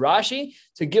Rashi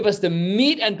to give us the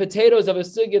meat and potatoes of a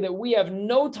sugya that we have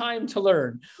no time to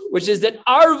learn, which is that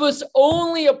arvus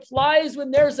only applies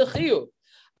when there's a chiyuv.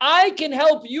 I can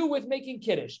help you with making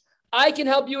kiddush. I can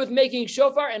help you with making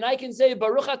shofar, and I can say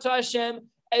Baruch Atah Hashem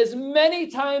as many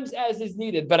times as is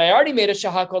needed. But I already made a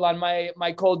shahakol on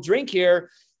my cold drink here.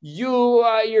 You're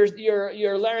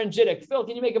laryngitic. Phil,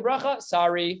 can you make a bracha?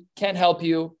 Sorry, can't help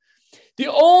you.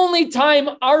 The only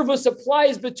time arvus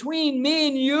applies between me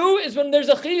and you is when there's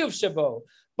a chiyuv shabo.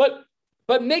 But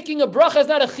making a bracha is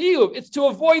not a chiyuv. It's to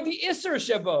avoid the iser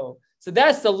shabo. So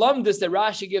that's the lumdus that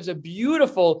Rashi gives, a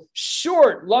beautiful,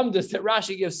 short lumdus that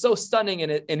Rashi gives, so stunning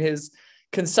in his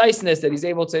conciseness that he's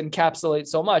able to encapsulate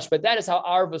so much. But that is how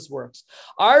Arvus works.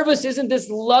 Arvus isn't this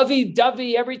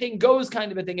lovey-dovey, everything goes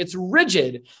kind of a thing. It's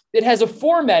rigid. It has a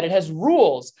format. It has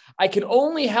rules. I can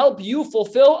only help you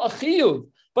fulfill a chiyuv.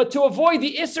 But to avoid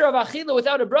the isser of achila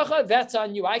without a bracha, that's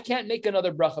on you. I can't make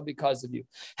another bracha because of you.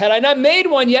 Had I not made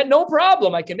one yet, no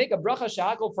problem. I can make a bracha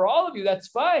shakal for all of you. That's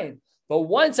fine. But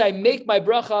once I make my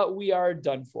bracha, we are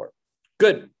done for.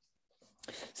 Good.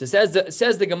 So says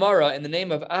the Gemara in the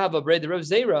name of Ahava Brei the Rav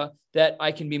Zera that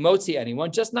I can be motzi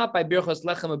anyone, just not by birchos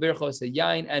lechem or birchos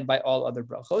yain, and by all other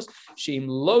brachos. Sheim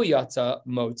lo yatza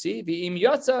motzi, v'im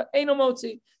yatza eino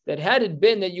motzi. That had it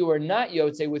been that you were not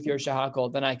yotze with your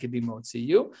shahakol, then I could be motzi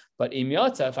you. But im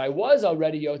yatza, if I was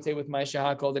already yotze with my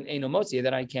shahakol, then eino motzi,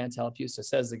 then I can't help you. So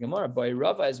says the Gemara, boy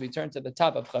Rava, as we turn to the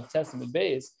top of Chavtes and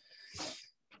Beis.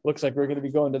 Looks like we're going to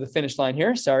be going to the finish line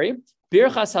here. Sorry.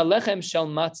 Birchas halechem shel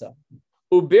matzah.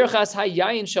 Ubirchas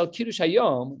hayayin shel kiddush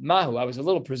hayom mahu. I was a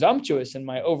little presumptuous in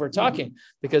my over talking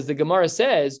because the Gemara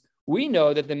says we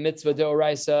know that the mitzvah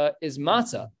deoraisa is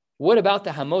matzah. What about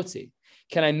the hamotzi?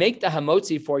 Can I make the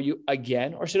hamotzi for you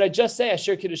again, or should I just say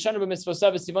asher kiddushanu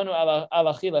b'mitzvosav v'sivanu ala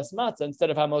achilas matzah instead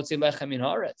of hamotzi lechem min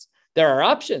haaretz? There are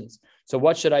options. So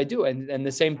what should I do? And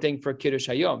the same thing for Kiddush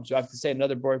Hayom. So I have to say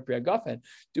another Borei Pri Hagafen.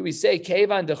 Do we say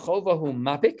Kevan dechovahu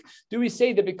mapik? Do we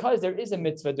say that because there is a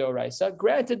mitzvah d'oraisa,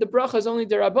 granted the bracha is only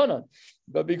derabanan,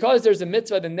 but because there's a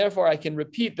mitzvah, then therefore I can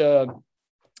repeat the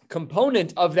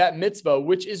component of that mitzvah,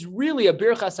 which is really a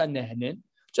birchas hanehnin,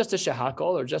 just a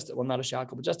shehakol, or just, well, not a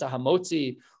shehakol, but just a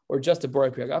hamotzi, or just a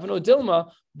Borei Pri Hagafen. O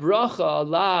dilma bracha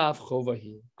alav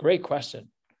chovahi. Great question.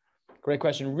 Great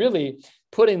question. Really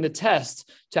putting the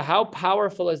test to how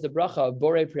powerful is the bracha of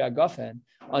Borei Pri Hagafen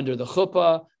under the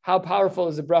chuppah. How powerful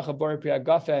is the bracha of Borei Pri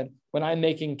Hagafen when I'm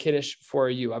making kiddush for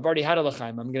you? I've already had a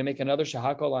l'chaim. I'm going to make another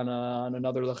shahakol on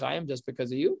another l'chaim just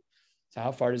because of you. So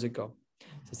how far does it go?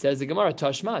 So it says the Gemara,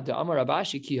 Tashma, the Amar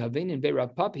Abashi ki havein be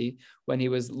Rav Papi, when he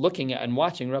was looking at and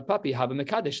watching Rav Papi have a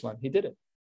mekadesh lan. He did it.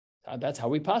 That's how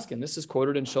we paskin. This is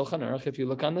quoted in Shulchan Aruch. If you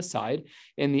look on the side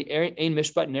in the Ein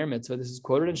Mishpat Ner Mitzvah, this is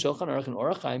quoted in Shulchan Aruch in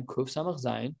Orach Chaim Kuf Samach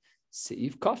Zayin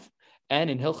Seif Kaf,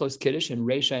 and in Hilchos Kiddush in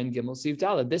Reisha and Gimel Seif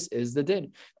Daled. This is the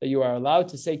din that you are allowed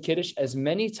to say Kiddush as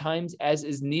many times as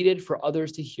is needed for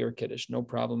others to hear Kiddush. No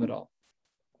problem at all.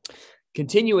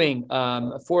 Continuing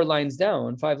 5 lines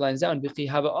down, B'chi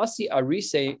Hava Asi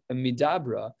Arise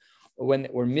Midabra, when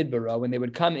they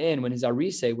would come in, when his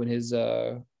arise,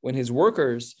 when his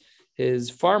workers, his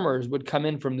farmers would come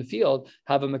in from the field,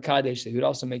 have a mekadesh. He would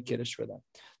also make kiddush for them.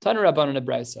 Tanu Rabbanan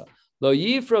Abraisa. Lo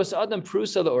yifros adam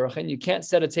prusa leorachin. You can't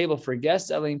set a table for guests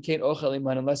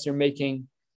unless you're making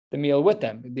the meal with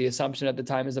them. The assumption at the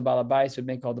time is the balabais would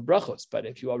make all the brachos, but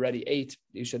if you already ate,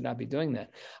 you should not be doing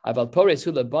that.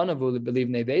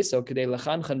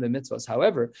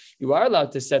 However, you are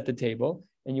allowed to set the table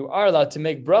and you are allowed to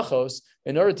make brachos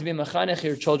in order to be machanech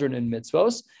your children in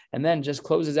mitzvos, and then just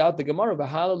closes out the Gemara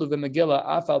v'halalu v'megillah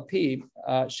afal pi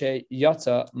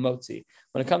sheyatza motzi.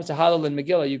 When it comes to halal and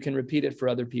Megillah, you can repeat it for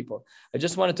other people. I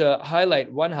just wanted to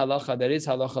highlight one halacha that is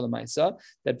halacha l'maisa,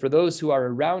 that for those who are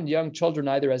around young children,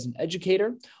 either as an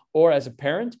educator or as a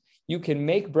parent, you can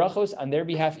make brachos on their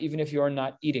behalf even if you are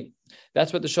not eating.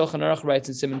 That's what the Shulchan Aruch writes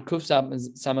in Siman Kuf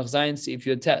Samach Zayin Seif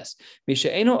Yud Tes.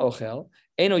 Misha eno ochel,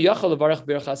 eno yachal levarach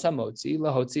birchas hamotzi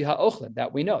lahotzi haochlin.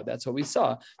 That we know. That's what we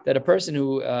saw. That a person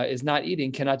who is not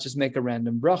eating cannot just make a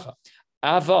random bracha.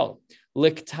 Aval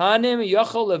liktanim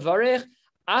yachal levarach.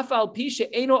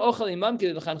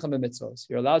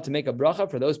 You're allowed to make a bracha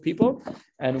for those people.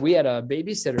 And we had a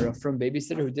frum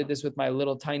babysitter who did this with my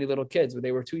tiny little kids when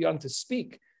they were too young to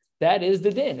speak. That is the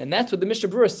din. And that's what the Mishnah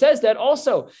Berurah says, that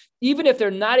also, even if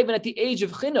they're not even at the age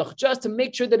of chinuch, just to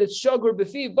make sure that it's shagur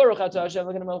b'fi, baruch atah Hashem,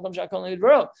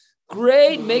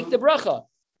 great, make the bracha.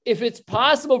 If it's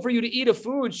possible for you to eat a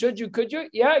food, could you?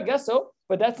 Yeah, I guess so.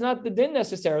 But that's not the din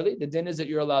necessarily. The din is that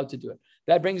you're allowed to do it.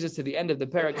 That brings us to the end of the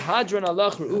parak. Hadron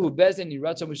Allah Ru'u Bezin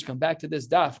Yiratzon. We should come back to this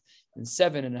daf in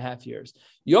 7.5 years.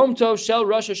 Yom Tov Shel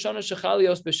Rosh Hashanah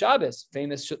Shechalios B'Shabbos.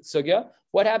 Famous sugya.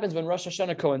 What happens when Rosh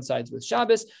Hashanah coincides with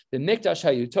Shabbos? The Mikdash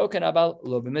Hayu Token Abal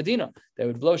Lo B'Medina. They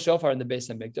would blow shofar in the base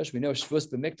of Mikdash. We know Shvus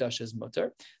B'Mikdash is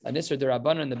mutter. And Nisr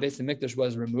D'Rabbanan in the base of Mikdash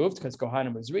was removed because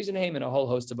Kohanim was reasoning and a whole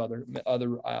host of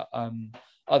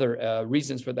other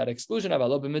reasons for that exclusion of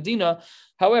Alo B'Medina.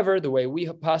 However, the way we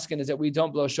paskin is that we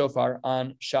don't blow shofar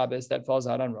on Shabbos. That falls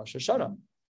out on Rosh Hashanah.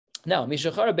 Now,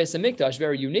 Mishachara Beis Hamikdash,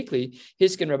 very uniquely,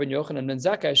 Hiskin Rabbi Yochanan ben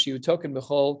Zakkai Shiu Token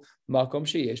B'chol Makom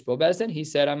Sheyesh Bo Bezdin. He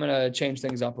said, I'm going to change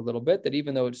things up a little bit. That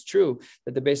even though it's true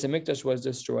that the Beis Hamikdash was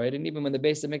destroyed, and even when the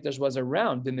Beis Hamikdash was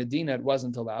around, the Medina it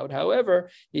wasn't allowed. However,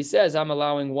 he says, I'm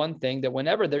allowing one thing, that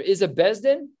whenever there is a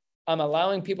Bezdin, I'm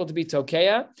allowing people to be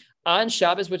Tokeya on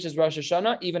Shabbos, which is Rosh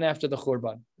Hashanah, even after the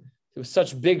Churban. It was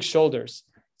such big shoulders.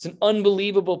 It's an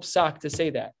unbelievable psak to say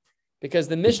that. Because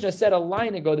the Mishnah said a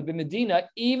line ago that B'Medina,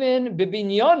 even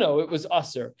B'Binyano, it was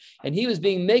Aser. And he was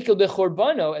being Mekel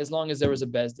B'Chorbano as long as there was a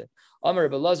Bezdin. Amar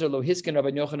Rabbi Lazar Lo Hiskin Rabbi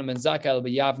Yochanan ben Zakkai Al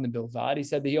B'Yavne Bilvad. He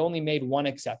said that he only made one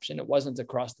exception. It wasn't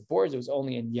across the boards. It was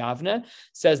only in Yavne.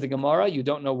 Says the Gemara, you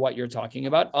don't know what you're talking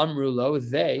about. Amru Lo,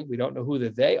 they. We don't know who the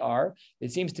they are.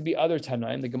 It seems to be other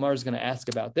Tanaim. The Gemara is going to ask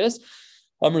about this.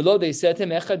 Amrlo, they said to him,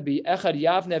 Echad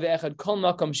Yavne ve'echad kol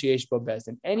makom sheyesh bo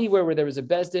bezdin. Anywhere where there was a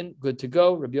bezdin, good to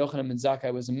go. Rabbi Yochanan ben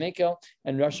Zakkai was a mekel,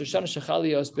 and Rosh Hashanah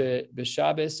shechalios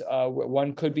b'Shabbos,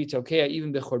 one could be tokeya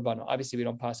even b'chorbano. Obviously, we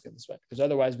don't paskin this way because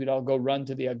otherwise we'd all go run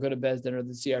to the Agudah Bezdin or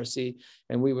the CRC,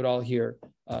 and we would all hear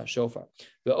shofar.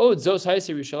 The Od Zos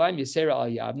Haisi Yerushalayim Yisera al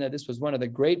Yavne. This was one of the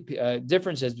great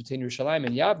differences between Yerushalayim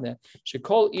and Yavne.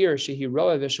 Shekol Ir Shehi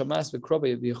Roa V'Shamas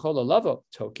V'Kroba V'Yichol Lavo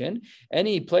token.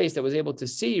 Any place that was able to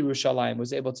see Yerushalayim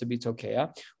was able to be Tokea.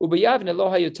 U'B'Yavne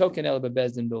Lo Hayu Token El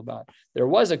Bebezdin Bilbad. There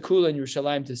was a kula in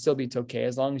Yerushalayim to still be Tokea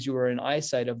as long as you were in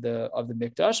eyesight of the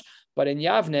Mikdash. But in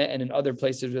Yavne and in other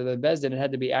places with the Bezdin, it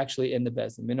had to be actually in the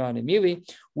Bezdin.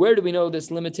 Where do we know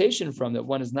this limitation from, that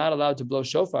one is not allowed to blow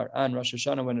shofar on Rosh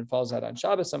Hashanah when it falls out on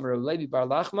Shabbos? Amar Rav Levi bar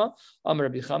Lachma, Amar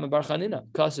Rabbi Chama bar Chanina.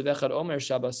 Kasav echad omer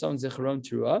Shabbason zichron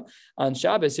trua. On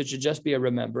Shabbos, it should just be a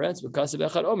remembrance. But Kasav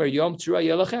echad omer Yom trua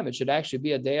yelachem. It should actually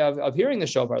be a day of hearing the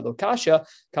shofar. Lokasha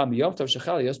kam Yom Tov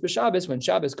shechal yos b'Shabbos. When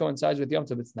Shabbos coincides with Yom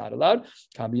Tov, it's not allowed.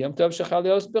 Kam Yom Tov shechal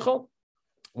yos b'chol.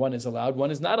 One is allowed,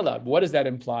 one is not allowed. What does that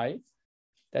imply?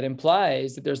 That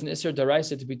implies that there's an Isser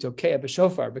Daraisa to be Tokea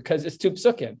b'shofar because it's two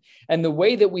psukim. And the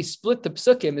way that we split the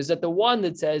psukim is that the one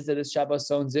that says that it's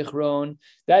Shabbason Zichron,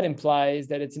 that implies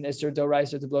that it's an Isser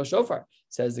Daraisa to blow shofar.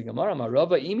 Says the Gemara,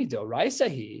 Marova imi Daraisa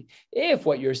hi. If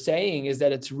what you're saying is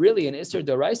that it's really an Isser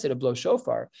Daraisa to blow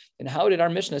shofar, then how did our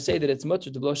Mishnah say that it's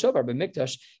mutter to blow shofar? But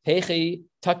Mikdash Heichi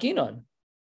Takinon.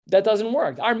 That doesn't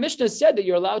work. Our Mishnah said that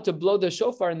you're allowed to blow the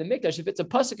shofar in the Mikdash. If it's a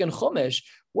pasuk in Chumash,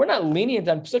 we're not lenient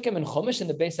on psukim and Chumash in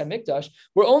the Beis HaMikdash.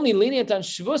 We're only lenient on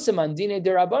shvusim on Dinei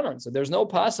Derabanan. So there's no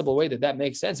possible way that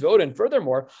makes sense. And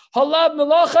furthermore, halav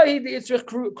melacha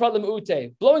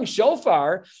ute. Blowing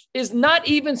shofar is not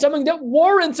even something that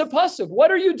warrants a pasuk. What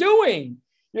are you doing?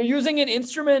 You're using an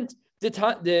instrument.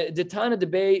 Ditana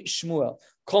debei Shmuel.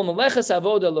 Kol melechas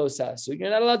avoda lo sasu.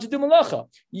 You're not allowed to do melacha.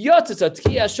 Yotzes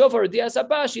atkiya shofar dias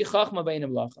abashi chachma bein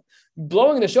melacha.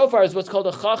 Blowing the shofar is what's called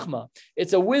a chachma.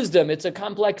 It's a wisdom. It's a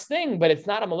complex thing, but it's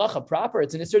not a melacha proper.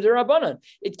 It's an isser derabanan.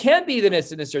 It can't be that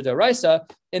it's an isser deraisa,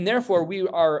 and therefore we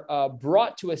are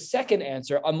brought to a second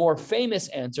answer, a more famous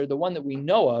answer, the one that we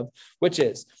know of, which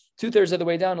is 2/3 of the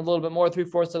way down, a little bit more,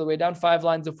 3/4 of the way down, 5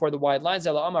 lines before the wide lines.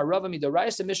 Ela Amar Rava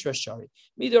Midoraisa Mishra Shari.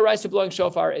 Midoraisa blowing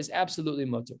shofar is absolutely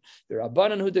mutter. The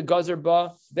Rabbanan who the Gazer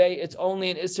Ba, it's only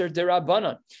an Isser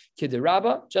Derabanan.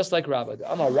 Kidirabba, just like Rabba.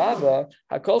 The Amar Rabba,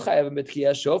 Hakol Chayav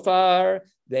B'Tchiyah Shofar.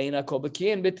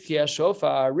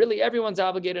 Really, everyone's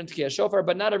obligated in Tchiyah Shofar,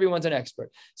 but not everyone's an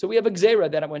expert. So we have a Gzeira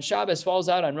that when Shabbos falls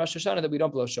out on Rosh Hashanah that we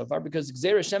don't blow shofar because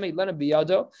Gzeira Shemi Lena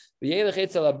Biyado V'Yelech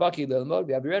Etzel Abaki Lilmod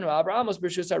V'Avirenu Abrahamos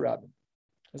B'Rshus HaRabim.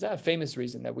 Is that a famous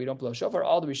reason that we don't blow shofar?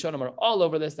 All the Rishonim are all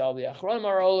over this. All the Achronim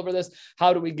are all over this.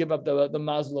 How do we give up the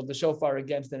mazel of the shofar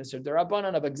against an Isser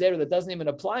Derabanan of a Gzeira that doesn't even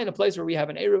apply in a place where we have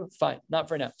an Eruv? Fine, not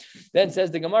for now. Then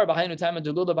says the Gemara, B'Hainu Taimad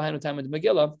Delula, B'Hainu Taimad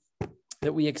Megillah,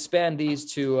 that we expand these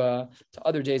to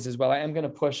other days as well. I am going to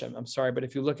push them. I'm sorry, but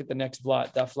if you look at the next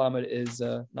blot, Daf Lamed is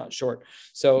not short.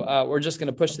 So we're just going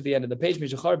to push to the end of the page.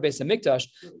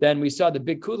 Then we saw the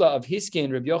big kula of Hiski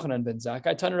and Rabbi Yochanan ben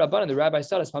Zakkai. Tana Rabbanan, the rabbi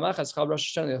taught us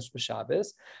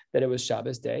that it was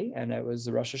Shabbos day and it was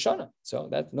the Rosh Hashanah. So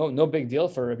that's no big deal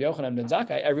for Rabbi Yochanan ben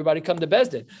Zakkai. Everybody come to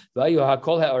Bezdin.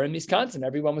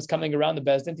 Everyone was coming around the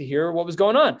Bezdin to hear what was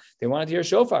going on. They wanted to hear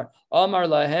shofar. Amar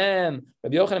lahem,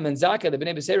 Rabbi Yochanan ben Zakkai, the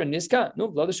Bnei Beseira Niska, no,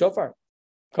 blow the shofar.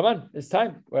 Come on, it's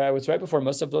time. It's right before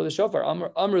Musaf, blow the shofar.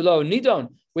 Amr lo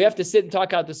nidon. We have to sit and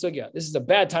talk out the sugya. This is a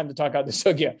bad time to talk out the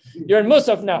sugya. You're in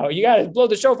Musaf now. You got to blow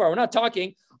the shofar. We're not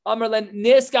talking. Amr len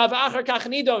niska v'achar kach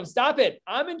nidon. Stop it.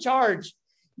 I'm in charge.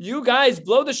 You guys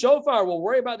blow the shofar. We'll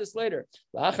worry about this later.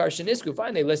 La'achar shenisku.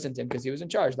 Fine, they listened to him because he was in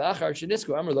charge. La'achar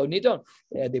shenisku. Amr lo nidon.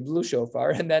 Yeah, they blew shofar.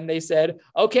 And then they said,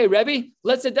 okay, Rebbe,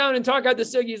 let's sit down and talk out the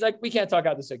sugya. He's like, we can't talk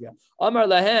out the sugya. Amar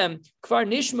lahem. Kfar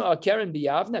nishma keren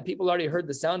b'yavna. People already heard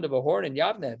the sound of a horn in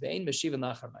Yavna. Ve'in meshivan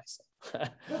la'achar ma'isa.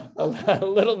 A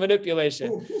little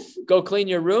manipulation. Go clean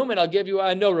your room and I'll give you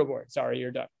no reward. Sorry, you're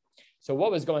done. So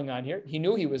what was going on here? He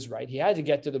knew he was right. He had to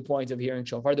get to the point of hearing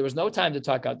shofar. There was no time to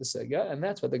talk out the sugya, and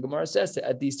that's what the Gemara says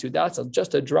at these two dots. So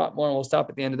just a drop more, and we'll stop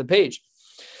at the end of the page.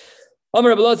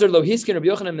 Amar Rabbi Elazar lo hiskin Rabbi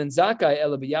Yochanan ben Zakkai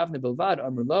ela b'Yavne bilvad.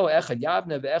 Amar lo echad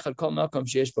Yavne ve'echad kol makom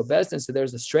sheyesh bo bezdin. So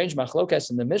there's a strange machlokas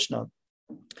in the Mishnah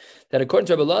that according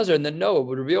to Rabbi Elazar, and then no,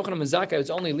 Rabbi Yochanan ben Zakkai was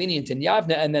only lenient in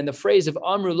Yavne, and then the phrase of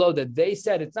Amru lo that they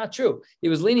said, it's not true. He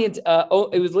was lenient.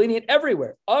 It was lenient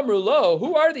everywhere. Amru lo,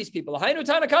 who are these people? Hainu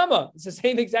Tanakama. It's the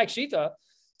same exact shita.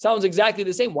 Sounds exactly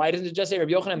the same. Why didn't it just say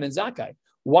Rabbi Yochanan ben Zakkai?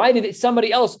 Why did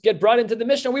somebody else get brought into the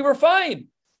Mishnah? We were fine.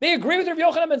 They agree with Rabbi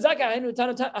Yochanan ben Zakkai.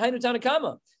 Hainu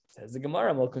Tanakama. Says the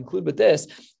Gemara, and we'll conclude with this.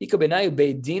 Iko benayu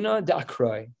beidina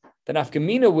da'akroi. The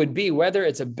nafkamina would be whether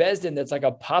it's a bezdin that's like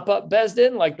a pop-up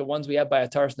bezdin, like the ones we have by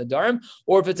Ataris Nadarim,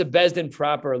 or if it's a bezdin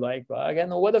proper, like again,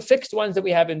 what the fixed ones that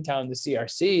we have in town, the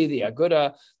CRC, the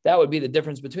Aguda. That would be the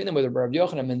difference between them. With Rabbi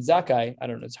Yochanan and Zakkai, I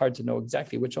don't know. It's hard to know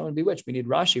exactly which one would be which. We need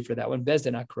Rashi for that one.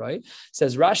 Bezdin Akroi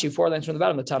says Rashi 4 lines from the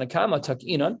bottom. The Tanakama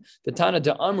takinon, the Tana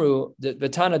de Amru, the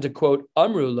Tana to quote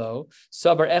Amru lo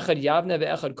sabar echad yavne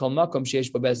ve'echad kol makom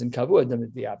sheish bezdin kavua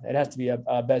demit v'yavne. It has to be a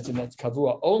bezdin that's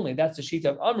kavua only. That's the sheet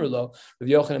of Amru lo.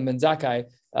 Rabbi Yochanan ben Zakkai.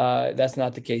 That's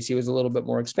not the case. He was a little bit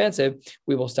more expansive.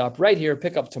 We will stop right here.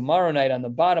 Pick up tomorrow night on the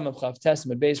bottom of Chav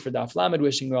Testament base for Daf Lamed.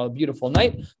 Wishing you all a beautiful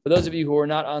night. For those of you who are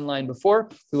not online before,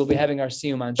 we will be having our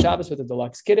Siyum on Shabbos with a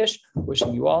deluxe Kiddush.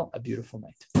 Wishing you all a beautiful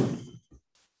night.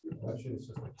 Actually, it's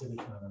just a Kiddush on